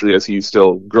 especially as he's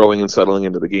still growing and settling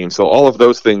into the game. So all of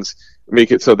those things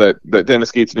make it so that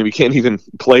Dennis Gates maybe can't even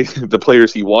play the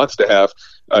players he wants to have,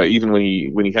 even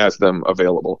when he has them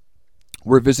available.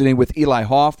 We're visiting with Eli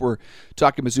Hoff. We're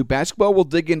talking Mizzou basketball. We'll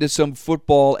dig into some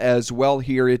football as well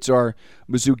here. It's our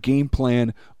Mizzou game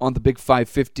plan on the Big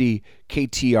 550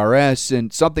 KTRS.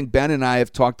 And something Ben and I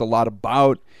have talked a lot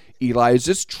about, Eli, is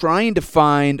just trying to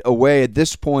find a way. At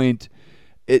this point,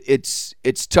 it's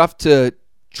tough to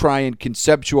try and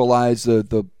conceptualize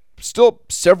the still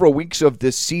several weeks of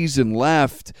this season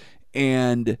left,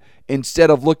 and instead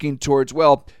of looking towards,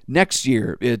 well, next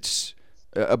year it's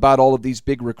about all of these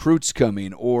big recruits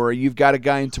coming, or you've got a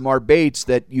guy in Tamar Bates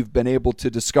that you've been able to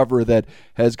discover that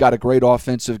has got a great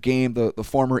offensive game, the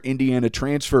former Indiana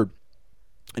transfer,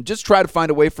 and just try to find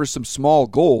a way for some small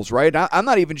goals, right? I'm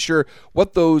not even sure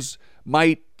what those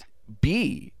might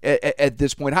be at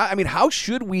this point. How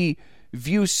should we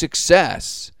view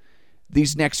success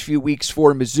these next few weeks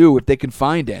for Mizzou, if they can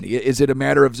find any? Is it a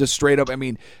matter of just straight up,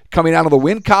 coming out of the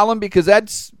win column? Because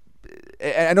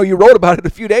I know you wrote about it a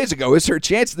few days ago. Is there a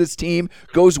chance this team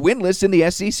goes winless in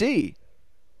the SEC?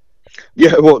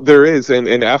 Yeah, well, there is.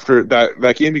 And after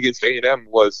that game against A&M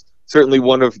was certainly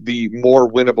one of the more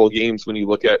winnable games when you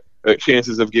look at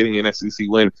chances of getting an SEC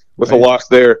win. With a loss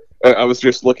there, I was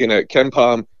just looking at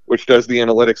KenPom which does the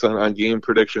analytics on game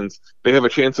predictions, they have a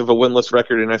chance of a winless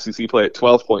record in SEC play at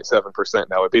 12.7%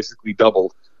 now. It basically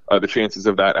doubled the chances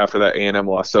of that after that A&M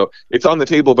loss. So it's on the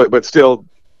table, but still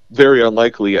very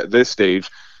unlikely at this stage.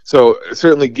 So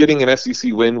certainly getting an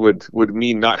SEC win would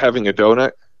mean not having a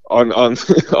donut on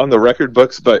on the record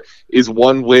books, but is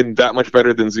one win that much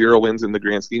better than 0 wins in the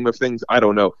grand scheme of things? I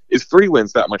don't know. Is 3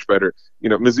 wins that much better?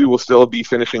 Mizzou will still be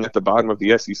finishing at the bottom of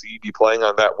the SEC, be playing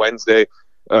on that Wednesday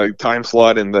time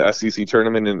slot in the SEC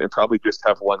tournament, and probably just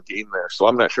have one game there. So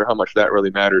I'm not sure how much that really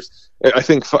matters. I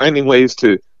think finding ways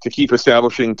to keep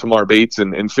establishing Tamar Bates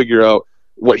and figure out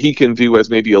what he can do as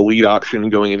maybe a lead option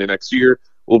going into next year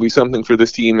will be something for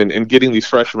this team, and getting these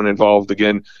freshmen involved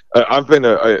again. I've been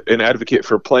an advocate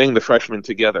for playing the freshmen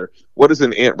together. What does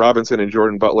an Ant Robinson and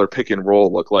Jordan Butler pick and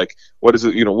roll look like? What does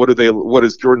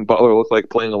Jordan Butler look like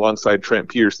playing alongside Trent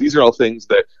Pierce? These are all things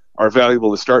that are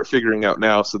valuable to start figuring out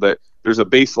now, so that there's a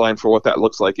baseline for what that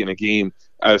looks like in a game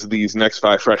as these next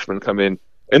 5 freshmen come in.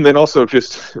 And then also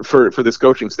just for this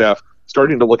coaching staff,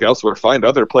 starting to look elsewhere, find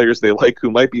other players they like who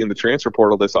might be in the transfer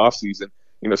portal this offseason.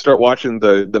 Start watching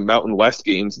the Mountain West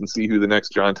games and see who the next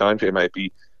John Tonje might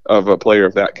be, of a player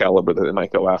of that caliber that they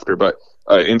might go after. But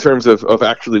in terms of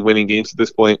actually winning games at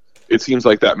this point, it seems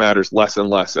like that matters less and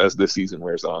less as this season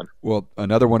wears on. Well,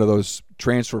 another one of those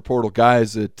transfer portal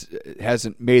guys that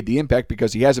hasn't made the impact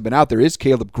because he hasn't been out there is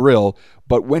Caleb Grill.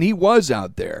 But when he was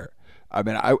out there, I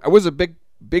mean, I was a big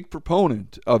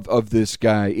proponent of this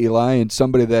guy, Eli, and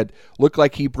somebody that looked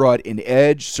like he brought an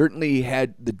edge. Certainly he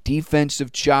had the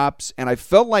defensive chops, and I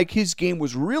felt like his game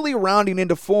was really rounding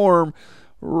into form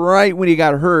right when he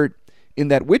got hurt in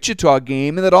that Wichita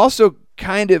game, and that also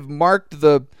kind of marked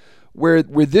the where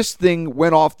this thing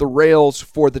went off the rails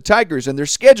for the Tigers, and their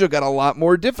schedule got a lot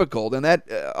more difficult, and that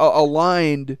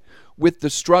aligned with the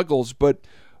struggles. But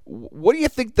what do you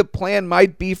think the plan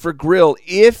might be for Grill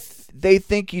if they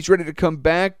think he's ready to come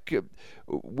back?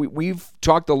 We've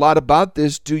talked a lot about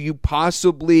this. Do you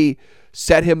possibly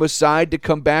set him aside to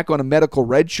come back on a medical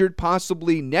redshirt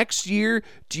possibly next year?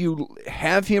 Do you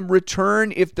have him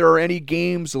return if there are any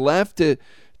games left to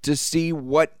see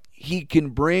what he can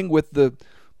bring, with the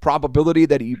probability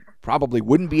that he probably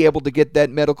wouldn't be able to get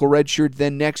that medical redshirt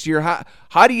then next year?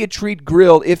 How do you treat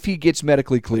Grill if he gets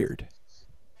medically cleared?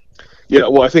 Yeah,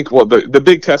 well, I think the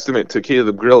big testament to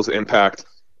Caleb Grill's impact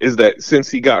is that since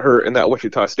he got hurt in that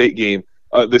Wichita State game,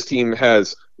 this team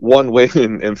has 1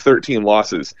 win and 13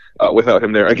 losses without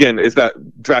him there. Again, is that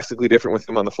drastically different with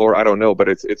him on the floor? I don't know, but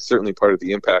it's certainly part of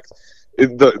the impact.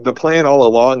 The plan all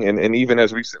along, and even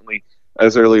as recently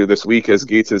as earlier this week, as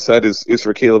Gates has said, is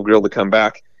for Caleb Grill to come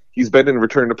back. He's been in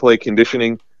return to play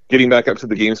conditioning, getting back up to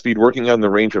the game speed, working on the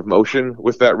range of motion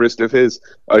with that wrist of his,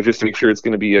 just to make sure it's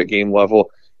going to be at game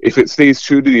level. If it stays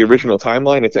true to the original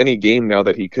timeline, it's any game now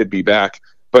that he could be back.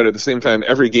 But at the same time,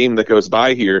 every game that goes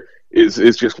by here is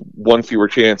just one fewer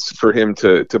chance for him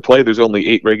to play. There's only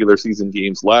 8 regular season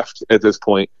games left at this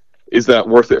point. Is that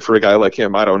worth it for a guy like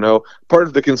him? I don't know. Part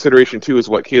of the consideration, too, is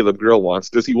what Caleb Grill wants.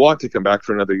 Does he want to come back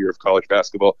for another year of college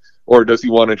basketball, or does he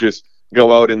want to just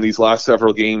go out in these last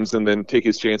several games and then take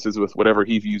his chances with whatever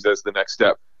he views as the next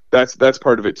step? That's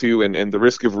part of it, too, and the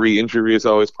risk of re-injury is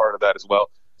always part of that as well.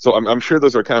 So I'm sure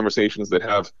those are conversations that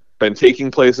have been taking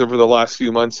place over the last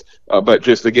few months, but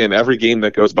just, again, every game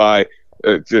that goes by,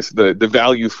 just the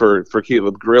value for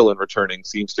Caleb Grill in returning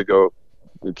seems to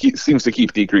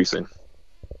keep decreasing.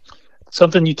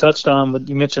 Something you touched on, but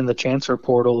you mentioned the transfer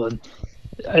portal, and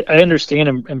I understand,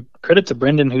 and credit to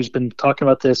Brendan, who's been talking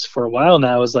about this for a while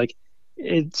now, is like,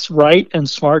 it's right and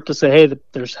smart to say, hey,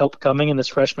 there's help coming in this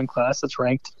freshman class that's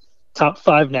ranked top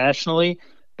 5 nationally.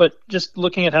 But just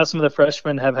looking at how some of the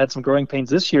freshmen have had some growing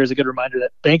pains this year is a good reminder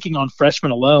that banking on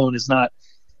freshmen alone is not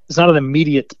an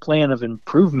immediate plan of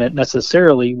improvement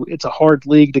necessarily. It's a hard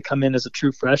league to come in as a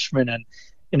true freshman and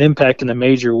impact in a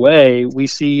major way. We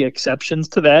see exceptions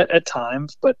to that at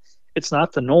times, but it's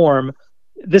not the norm.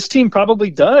 This team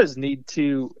probably does need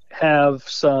to have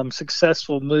some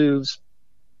successful moves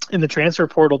in the transfer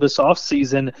portal this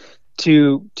offseason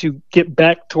to get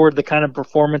back toward the kind of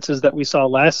performances that we saw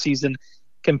last season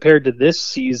compared to this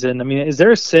season. I mean, is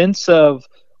there a sense of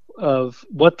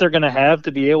what they're going to have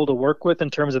to be able to work with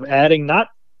in terms of adding not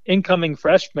incoming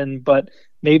freshmen, but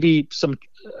maybe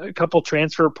a couple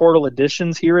transfer portal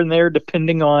additions here and there,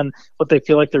 depending on what they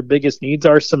feel like their biggest needs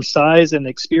are? Some size and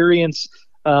experience,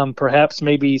 perhaps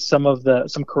maybe some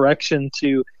correction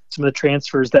to some of the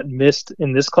transfers that missed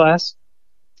in this class.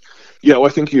 Yeah, well,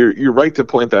 I think you're right to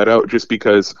point that out, just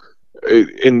because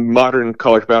in modern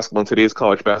college basketball, in today's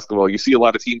college basketball, you see a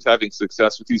lot of teams having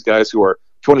success with these guys who are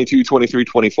 22, 23,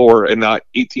 24, and not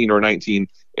 18 or 19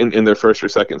 in their first or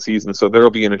second season. So there will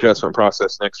be an adjustment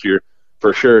process next year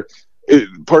for sure.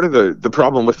 Part of the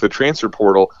problem with the transfer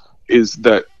portal is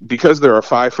that because there are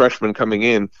 5 freshmen coming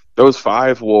in, those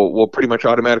 5 will pretty much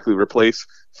automatically replace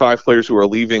 5 players who are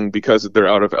leaving because they're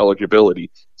out of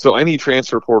eligibility. So any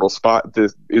transfer portal spot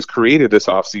that is created this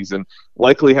offseason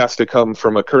likely has to come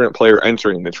from a current player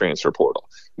entering the transfer portal.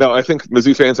 Now, I think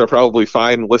Mizzou fans are probably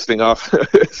fine listing off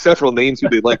several names who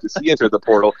they'd like to see enter the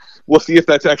portal. We'll see if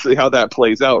that's actually how that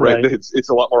plays out, right? It's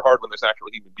a lot more hard when there's actual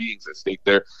human beings at stake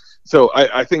there. So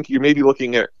I think you're maybe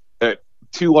looking at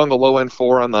 2 on the low end,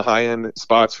 4 on the high end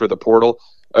spots for the portal.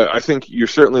 I think you're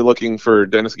certainly looking for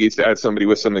Dennis Gates to add somebody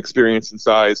with some experience and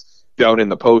size down in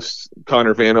the post.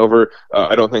 Connor Vanover,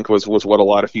 I don't think was what a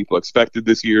lot of people expected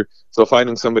this year. So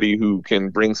finding somebody who can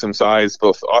bring some size,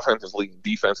 both offensively and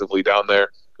defensively down there.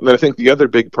 And then I think the other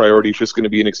big priority is just going to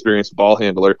be an experienced ball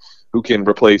handler who can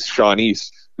replace Sean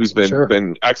East, who's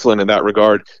been excellent in that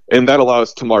regard. And that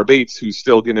allows Tamar Bates, who's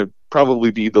still going to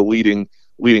probably be the leading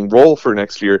role for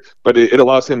next year, but it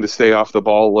allows him to stay off the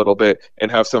ball a little bit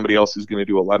and have somebody else who's going to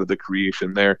do a lot of the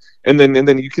creation there. And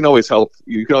then you can always help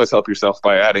yourself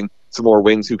by adding some more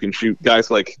wings who can shoot, guys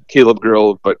like Caleb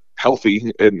Grill, but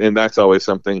healthy, and that's always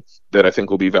something that I think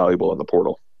will be valuable in the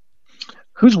portal.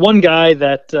 Who's one guy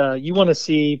that you want to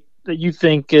see that you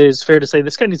think is fair to say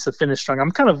this guy needs to finish strong?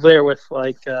 I'm kind of there with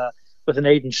with an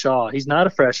Aiden Shaw. He's not a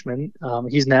freshman.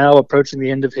 He's now approaching the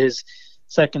end of his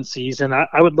second season.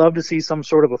 I would love to see some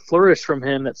sort of a flourish from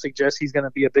him that suggests he's going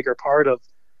to be a bigger part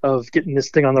of getting this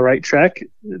thing on the right track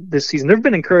this season. There have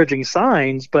been encouraging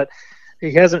signs, but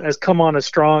he hasn't come on as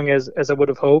strong as I would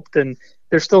have hoped, and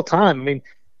there's still time. I mean,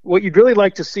 what you'd really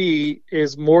like to see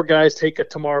is more guys take a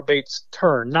Tamar Bates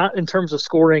turn, not in terms of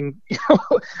scoring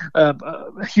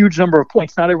a huge number of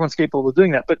points. Not everyone's capable of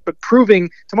doing that, but proving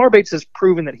Tamar Bates has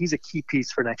proven that he's a key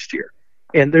piece for next year.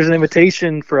 And there's an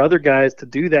invitation for other guys to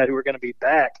do that who are going to be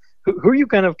back. Who are you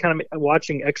kind of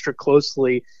watching extra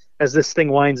closely as this thing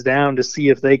winds down to see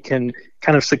if they can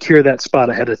kind of secure that spot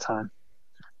ahead of time?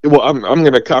 Well, I'm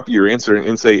going to copy your answer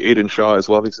and say Aiden Shaw as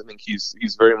well, because I think he's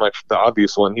very much the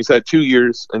obvious one. He's had 2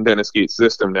 years in Dennis Gates'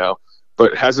 system now,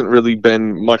 but hasn't really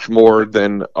been much more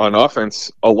than on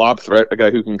offense a lob threat, a guy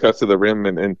who can cut to the rim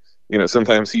and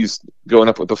sometimes he's going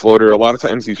up with the floater. A lot of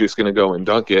times he's just going to go and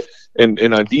dunk it. And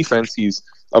on defense, he's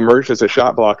emerged as a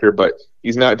shot blocker, but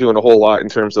he's not doing a whole lot in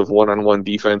terms of one-on-one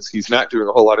defense. He's not doing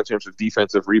a whole lot in terms of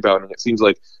defensive rebounding. It seems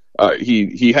like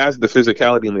he has the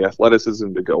physicality and the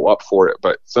athleticism to go up for it,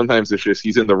 but sometimes it's just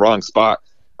he's in the wrong spot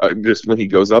just when he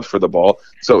goes up for the ball.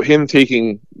 So him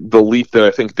taking the leap that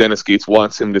I think Dennis Gates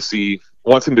wants him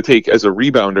to take as a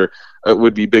rebounder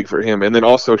would be big for him. And then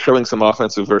also showing some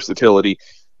offensive versatility.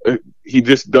 He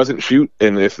just doesn't shoot,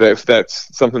 and if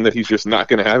that's something that he's just not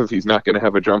going to have, if he's not going to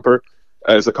have a jumper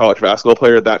as a college basketball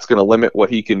player, that's going to limit what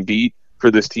he can be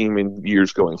for this team in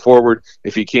years going forward.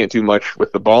 If he can't do much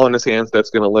with the ball in his hands,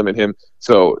 that's going to limit him.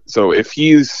 So if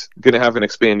he's going to have an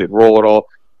expanded role at all,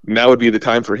 now would be the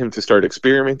time for him to start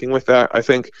experimenting with that, I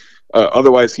think.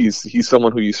 Otherwise, he's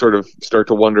someone who you sort of start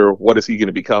to wonder, what is he going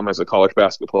to become as a college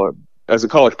basketball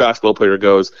player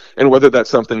goes, and whether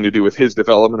that's something to do with his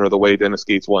development or the way Dennis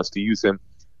Gates wants to use him.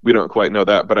 We don't quite know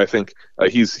that, but I think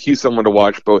he's someone to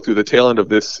watch both through the tail end of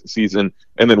this season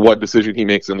and then what decision he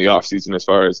makes in the offseason as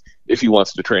far as if he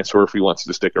wants to transfer, if he wants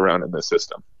to stick around in this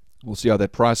system. We'll see how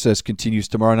that process continues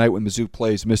tomorrow night when Mizzou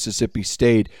plays Mississippi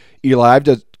State. Eli,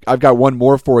 I've got one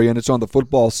more for you, and it's on the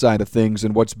football side of things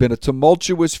and what's been a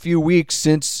tumultuous few weeks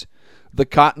since the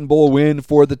Cotton Bowl win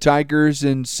for the Tigers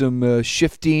and some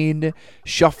shuffling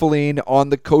on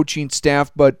the coaching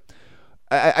staff. But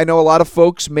I know a lot of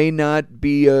folks may not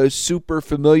be super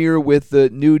familiar with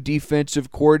the new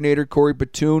defensive coordinator, Corey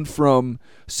Batoon from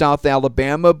South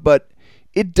Alabama, but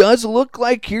it does look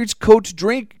like here's Coach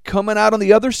Drink coming out on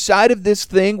the other side of this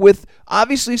thing with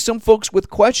obviously some folks with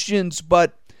questions,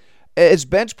 but as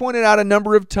Ben's pointed out a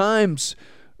number of times,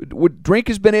 what Drink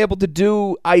has been able to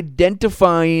do,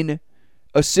 identifying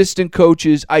assistant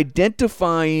coaches,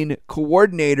 identifying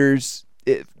coordinators,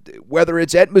 whether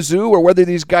it's at Mizzou or whether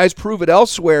these guys prove it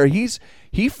elsewhere,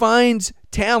 he finds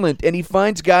talent and he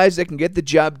finds guys that can get the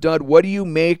job done. What do you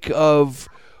make of,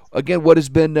 again, what has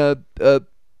been an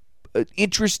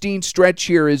interesting stretch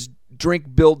here as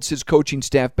Drink builds his coaching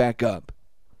staff back up?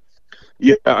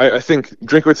 Yeah, I think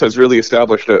Drinkwitz has really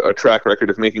established a track record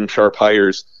of making sharp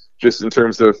hires, just in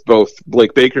terms of both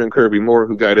Blake Baker and Kirby Moore,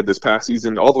 who guided this past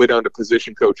season, all the way down to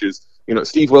position coaches.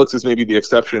 Steve Wilkes is maybe the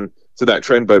exception to that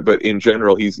trend, but in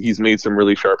general, he's made some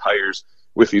really sharp hires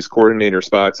with these coordinator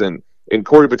spots, and And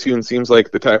Corey Batoon seems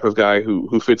like the type of guy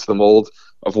who fits the mold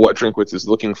of what Drinkwitz is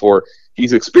looking for.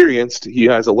 He's experienced. He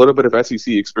has a little bit of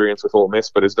SEC experience with Ole Miss,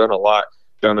 but has done a lot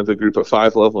down at the Group of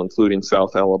Five level, including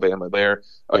South Alabama there.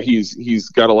 He's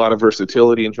got a lot of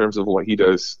versatility in terms of what he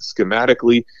does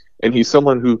schematically, and he's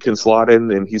someone who can slot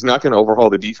in, and he's not going to overhaul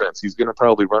the defense. He's going to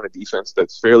probably run a defense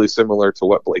that's fairly similar to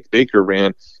what Blake Baker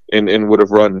ran and would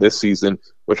have run this season,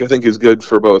 which I think is good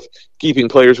for both keeping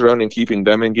players around and keeping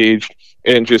them engaged,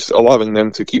 and just allowing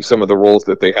them to keep some of the roles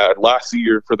that they had last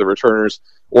year for the returners,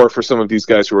 or for some of these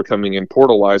guys who were coming in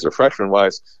portal-wise or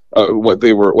freshman-wise, what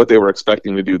they were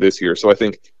expecting to do this year. So I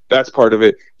think that's part of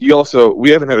it. We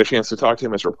haven't had a chance to talk to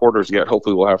him as reporters yet.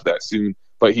 Hopefully we'll have that soon.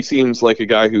 But he seems like a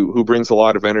guy who brings a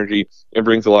lot of energy and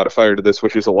brings a lot of fire to this,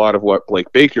 which is a lot of what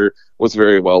Blake Baker was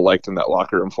very well liked in that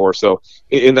locker room for. So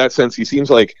in that sense, he seems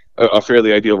like a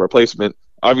fairly ideal replacement.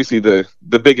 Obviously, the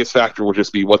biggest factor will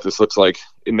just be what this looks like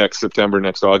in next September,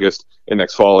 next August, and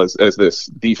next fall as this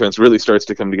defense really starts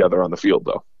to come together on the field,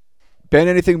 though. Ben,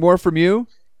 anything more from you?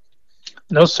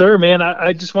 No, sir, man.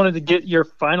 I just wanted to get your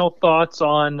final thoughts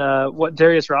on what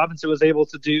Darius Robinson was able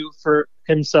to do for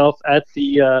himself at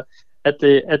the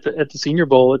Senior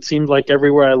Bowl. It seemed like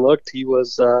everywhere I looked, he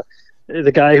was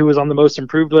the guy who was on the most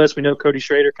improved list. We know Cody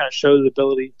Schrader kind of showed the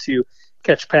ability to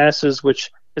catch passes,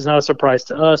 which is not a surprise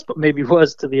to us, but maybe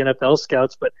was to the NFL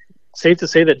scouts. But safe to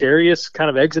say that Darius kind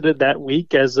of exited that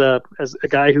week as a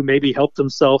guy who maybe helped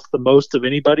himself the most of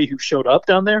anybody who showed up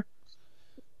down there.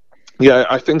 Yeah,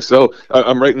 I think so.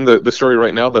 I'm writing the story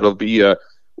right now that'll be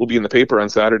will be in the paper on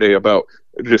Saturday about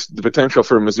just the potential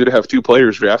for Mizzou to have two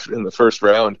players drafted in the first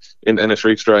round in Ennis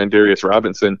Rakestraw and Darius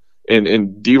Robinson.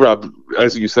 And D-Rob,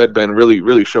 as you said, Ben,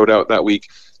 really showed out that week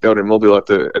down in Mobile at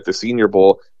the Senior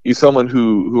Bowl. He's someone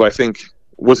who I think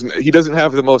he doesn't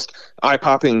have the most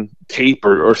eye-popping tape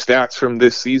or stats from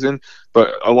this season,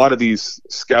 but a lot of these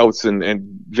scouts and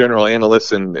general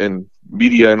analysts and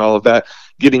media and all of that,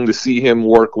 getting to see him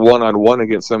work one-on-one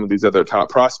against some of these other top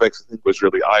prospects, I think was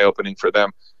really eye-opening for them.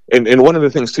 And one of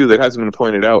the things, too, that hasn't been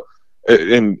pointed out,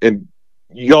 and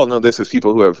you all know this as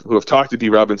people who have talked to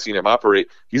D-Rob and seen him operate,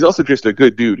 he's also just a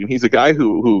good dude. And he's a guy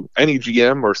who any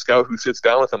GM or scout who sits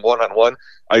down with him one-on-one,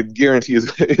 I guarantee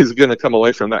is going to come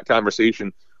away from that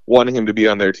conversation wanting him to be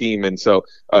on their team. And so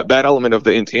that element of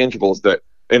the intangibles that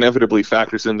inevitably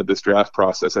factors into this draft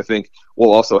process, I think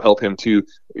will also help him to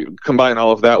combine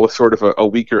all of that with sort of a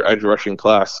weaker edge rushing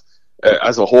class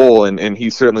as a whole. And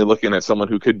he's certainly looking at someone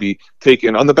who could be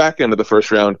taken on the back end of the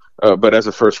first round, but as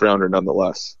a first rounder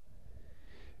nonetheless.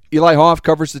 Eli Hoff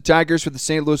covers the Tigers for the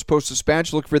St. Louis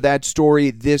Post-Dispatch. Look for that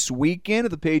story this weekend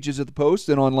at the pages of the Post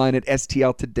and online at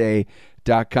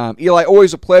stltoday.com. Eli,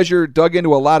 always a pleasure. Dug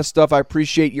into a lot of stuff. I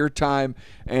appreciate your time,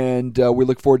 and we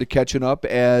look forward to catching up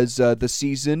as the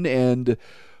season and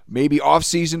maybe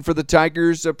off-season for the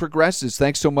Tigers progresses.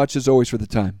 Thanks so much, as always, for the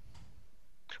time.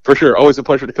 For sure. Always a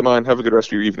pleasure to come on. Have a good rest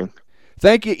of your evening.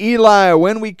 Thank you, Eli.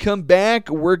 When we come back,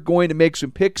 we're going to make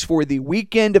some picks for the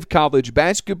weekend of college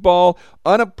basketball.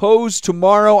 Unopposed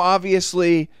tomorrow,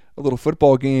 obviously. A little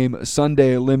football game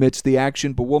Sunday limits the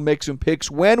action, but we'll make some picks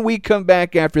when we come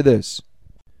back after this.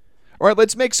 All right,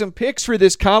 let's make some picks for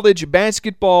this college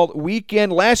basketball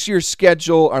weekend. Last week's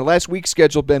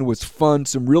schedule, Ben, was fun.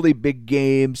 Some really big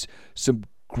games, some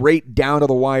great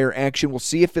down-to-the-wire action. We'll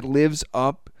see if it lives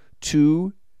up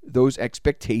to those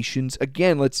expectations.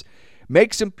 Again, let's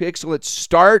make some picks. Let's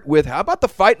start with, how about the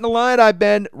Fighting Illini,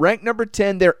 Ben? Ranked number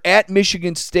 10. They're at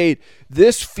Michigan State.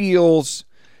 This feels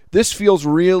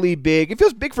really big. It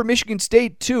feels big for Michigan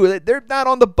State, too. They're not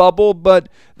on the bubble, but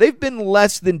they've been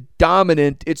less than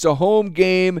dominant. It's a home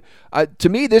game. To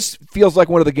me, this feels like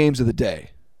one of the games of the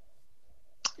day.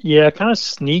 Yeah, kind of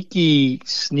sneaky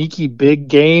big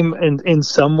game in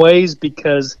some ways,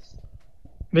 because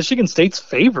Michigan State's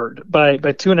favored by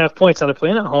 2.5 points. Now they're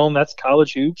playing at home. That's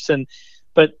college hoops,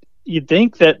 but you'd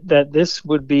think that this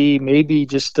would be maybe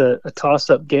just a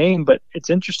toss-up game. But it's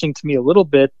interesting to me a little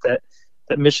bit that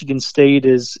Michigan State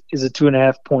is a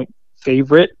 2.5 point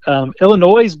favorite.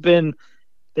 Illinois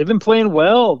they've been playing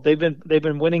well. They've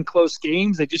been winning close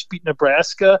games. They just beat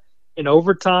Nebraska in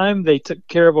overtime. They took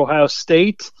care of Ohio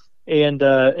State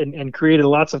and created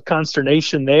lots of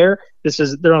consternation there.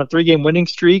 They're on a 3-game winning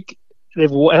streak. They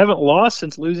haven't lost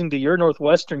since losing to your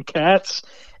Northwestern Cats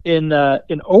in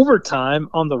overtime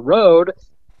on the road.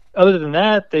 Other than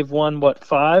that, they've won,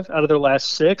 5 out of their last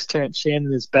 6. Terrence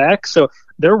Shannon is back, so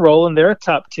they're rolling. They're a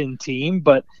top 10 team,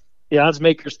 but the odds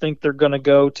makers think they're going to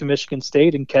go to Michigan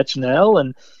State and catch an L,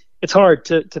 and it's hard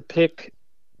to pick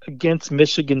against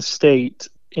Michigan State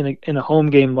in a home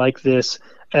game like this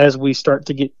as we start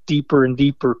to get deeper and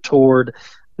deeper toward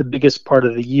the biggest part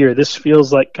of the year. This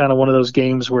feels like kind of one of those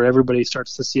games where everybody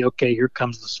starts to see, okay, here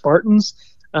comes the Spartans.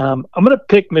 I'm going to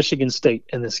pick Michigan State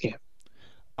in this game.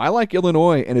 I like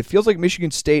Illinois, and it feels like Michigan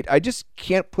State, I just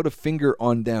can't put a finger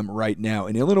on them right now.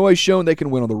 And Illinois has shown they can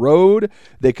win on the road.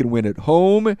 They can win at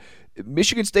home.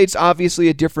 Michigan State's obviously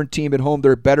a different team at home.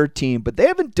 They're a better team, but they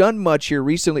haven't done much here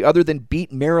recently other than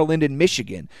beat Maryland and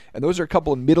Michigan. And those are a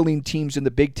couple of middling teams in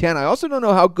the Big Ten. I also don't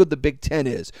know how good the Big Ten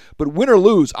is, but win or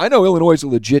lose, I know Illinois is a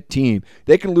legit team.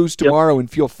 They can lose tomorrow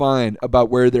and feel fine about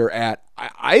where they're at.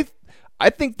 I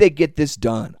think they get this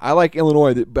done. I like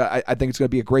Illinois, but I think it's going to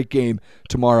be a great game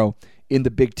tomorrow in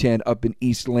the Big Ten up in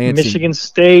East Lansing. Michigan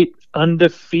State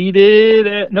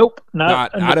undefeated. Nope,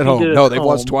 not at home. No, they've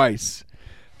lost twice.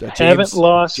 Haven't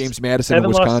lost. James Madison in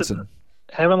Wisconsin.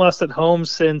 Haven't lost at home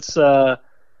since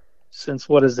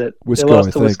what is it? Wisco, they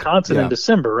lost to Wisconsin in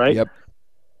December, right? Yep.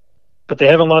 But they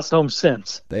haven't lost at home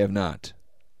since. They have not.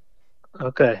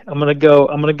 Okay, I'm gonna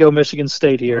go Michigan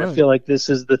State here. Right. I feel like this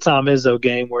is the Tom Izzo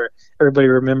game where everybody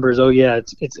remembers. Oh yeah,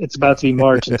 it's about to be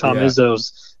March, and Tom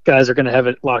Izzo's guys are gonna have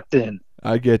it locked in.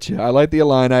 I get you. I like the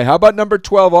Illini. How about number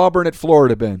 12 Auburn at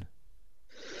Florida, Ben?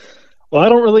 Well, I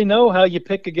don't really know how you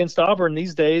pick against Auburn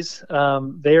these days.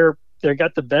 They're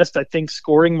got the best, I think,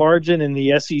 scoring margin in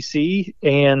the SEC.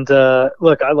 And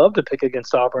look, I love to pick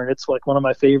against Auburn. It's like one of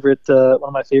my favorite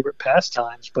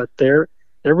pastimes. But they're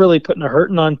really putting a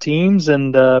hurting on teams.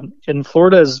 And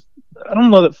Florida's, I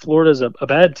don't know that Florida's a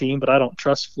bad team, but I don't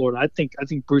trust Florida. I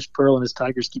think Bruce Pearl and his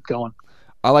Tigers keep going.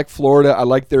 I like Florida. I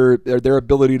like their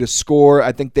ability to score.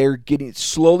 I think they're getting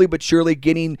slowly but surely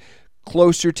getting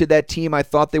closer to that team I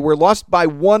thought they were. Lost by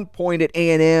 1 point at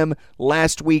A&M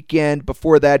last weekend.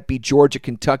 Before that, beat Georgia,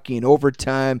 Kentucky in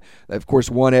overtime. Of course,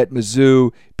 won at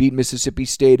Mizzou, beat Mississippi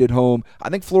State at home. I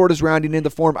think Florida's rounding in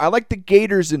the form. I like the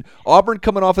Gators, and Auburn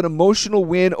coming off an emotional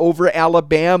win over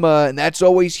Alabama, and that's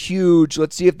always huge.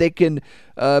 Let's see if they can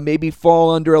maybe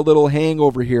fall under a little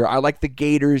hangover here. I like the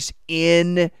Gators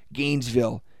in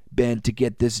Gainesville, Ben, to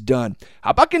get this done. How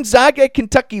about Gonzaga at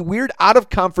Kentucky? Weird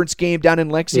out-of-conference game down in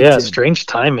Lexington. Yeah, strange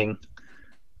timing.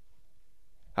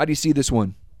 How do you see this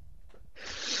one?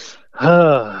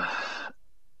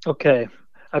 Okay.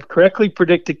 I've correctly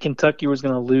predicted Kentucky was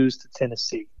going to lose to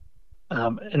Tennessee.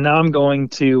 And now I'm going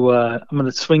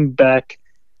to swing back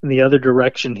in the other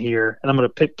direction here, and I'm going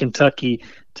to pick Kentucky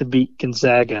to beat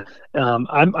Gonzaga.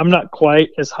 I'm not quite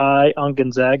as high on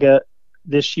Gonzaga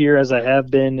this year as I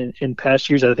have been in past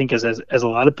years. I think as a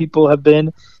lot of people have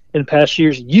been in past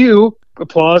years. You,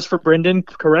 applause for Brendan,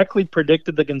 correctly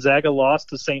predicted the Gonzaga loss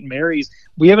to St. Mary's.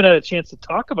 We haven't had a chance to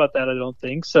talk about that, I don't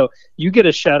think. So you get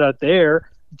a shout out there.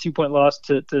 2-point loss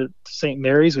to St.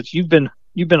 Mary's, which you've been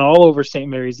all over St.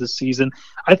 Mary's this season.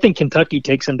 I think Kentucky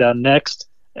takes them down next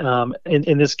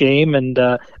in this game, and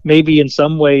maybe in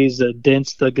some ways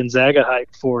dents the Gonzaga hype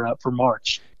for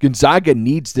March. Gonzaga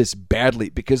needs this badly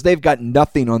because they've got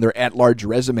nothing on their at-large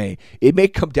resume. It may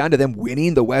come down to them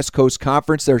winning the West Coast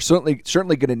Conference. They're certainly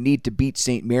going to need to beat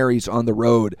St. Mary's on the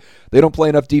road. They don't play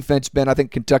enough defense, Ben. I think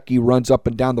Kentucky runs up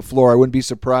and down the floor. I wouldn't be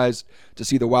surprised to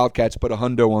see the Wildcats put a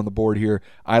hundo on the board here.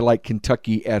 I like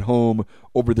Kentucky at home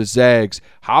over the Zags.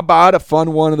 How about a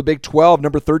fun one in the Big 12?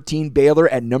 Number 13 Baylor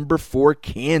at number 4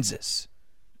 Kansas.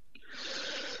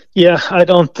 Yeah, I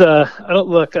don't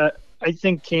look. I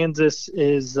think Kansas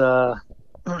is the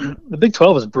Big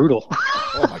 12 is brutal.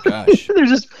 Oh my gosh. they're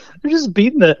just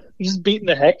beating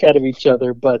the heck out of each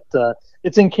other, but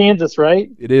it's in Kansas,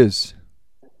 right? It is.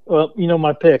 Well, you know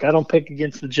my pick. I don't pick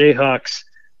against the Jayhawks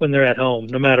when they're at home,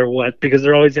 no matter what, because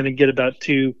they're always going to get about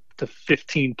 2 to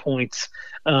 15 points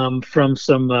from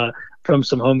some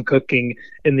home cooking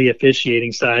in the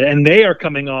officiating side, and they are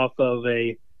coming off of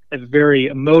a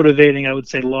very motivating, I would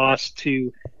say, loss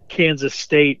to Kansas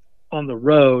State on the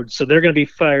road, so they're going to be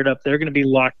fired up. They're going to be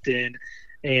locked in,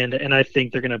 and I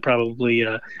think they're going to probably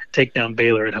take down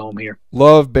Baylor at home here.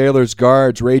 Love Baylor's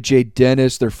guards. Ray J.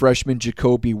 Dennis, their freshman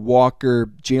Jacoby Walker.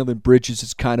 Jalen Bridges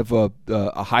is kind of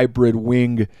a hybrid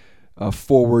wing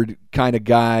forward kind of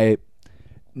guy.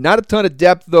 Not a ton of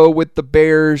depth, though, with the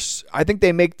Bears. I think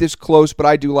they make this close, but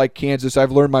I do like Kansas.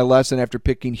 I've learned my lesson after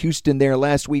picking Houston there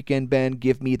last weekend, Ben.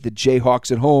 Give me the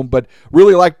Jayhawks at home, but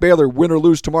really like Baylor. Win or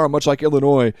lose tomorrow, much like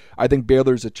Illinois. I think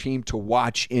Baylor's a team to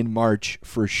watch in March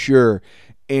for sure.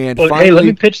 And finally, hey, let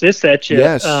me pitch this at you.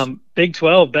 Yes. Big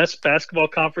 12, best basketball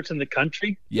conference in the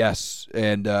country. Yes,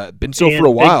 and been so for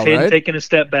a while, Big 10 right? Taking a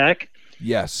step back.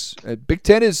 Yes, Big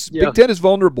Ten is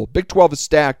vulnerable. Big 12 is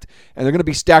stacked, and they're going to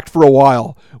be stacked for a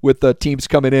while with the teams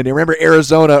coming in. And remember,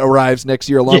 Arizona arrives next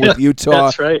year along with Utah,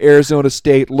 that's right. Arizona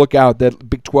State. Look out, that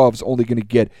Big 12 is only going to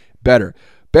get better.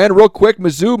 Ben, real quick,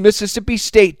 Mizzou, Mississippi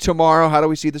State tomorrow. How do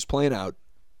we see this playing out?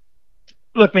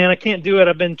 Look, man, I can't do it.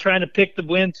 I've been trying to pick the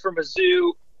wins for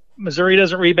Mizzou. Missouri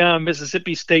doesn't rebound.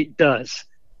 Mississippi State does.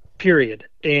 Period.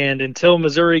 And until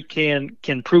Missouri can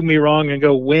prove me wrong and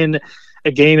go win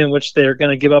a game in which they're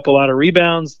going to give up a lot of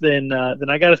rebounds, then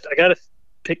I gotta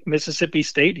pick Mississippi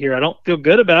State here. I don't feel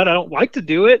good about it. I don't like to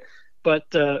do it, but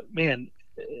man,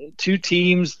 two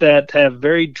teams that have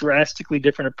very drastically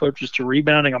different approaches to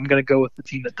rebounding. I'm going to go with the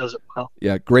team that does it well.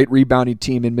 Yeah, great rebounding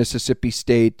team in Mississippi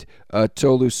State.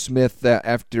 Tolu Smith,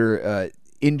 after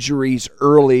injuries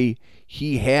early,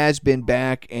 he has been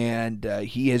back, and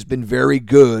he has been very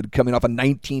good, coming off a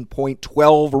 19-point,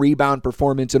 12-rebound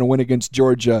performance in a win against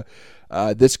Georgia.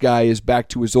 This guy is back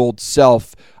to his old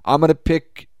self. I'm going to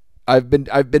pick – I've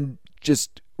been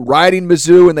just riding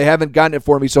Mizzou, and they haven't gotten it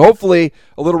for me. So hopefully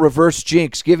a little reverse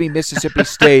jinx, giving Mississippi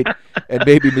State, and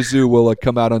maybe Mizzou will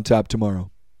come out on top tomorrow.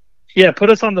 Yeah, put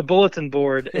us on the bulletin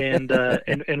board, and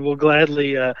we'll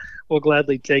gladly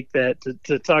take that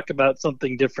to talk about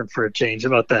something different for a change. How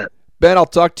about that? Ben, I'll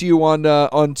talk to you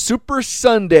on Super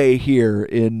Sunday here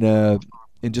in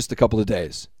just a couple of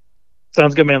days.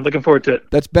 Sounds good, man. Looking forward to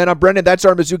it. That's Ben. I'm Brendan. That's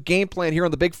our Mizzou game plan here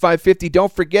on the Big 550. Don't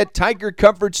forget, Tiger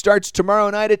coverage starts tomorrow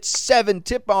night at 7.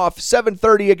 Tip-off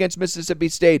 7:30 against Mississippi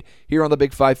State here on the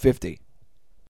Big 550.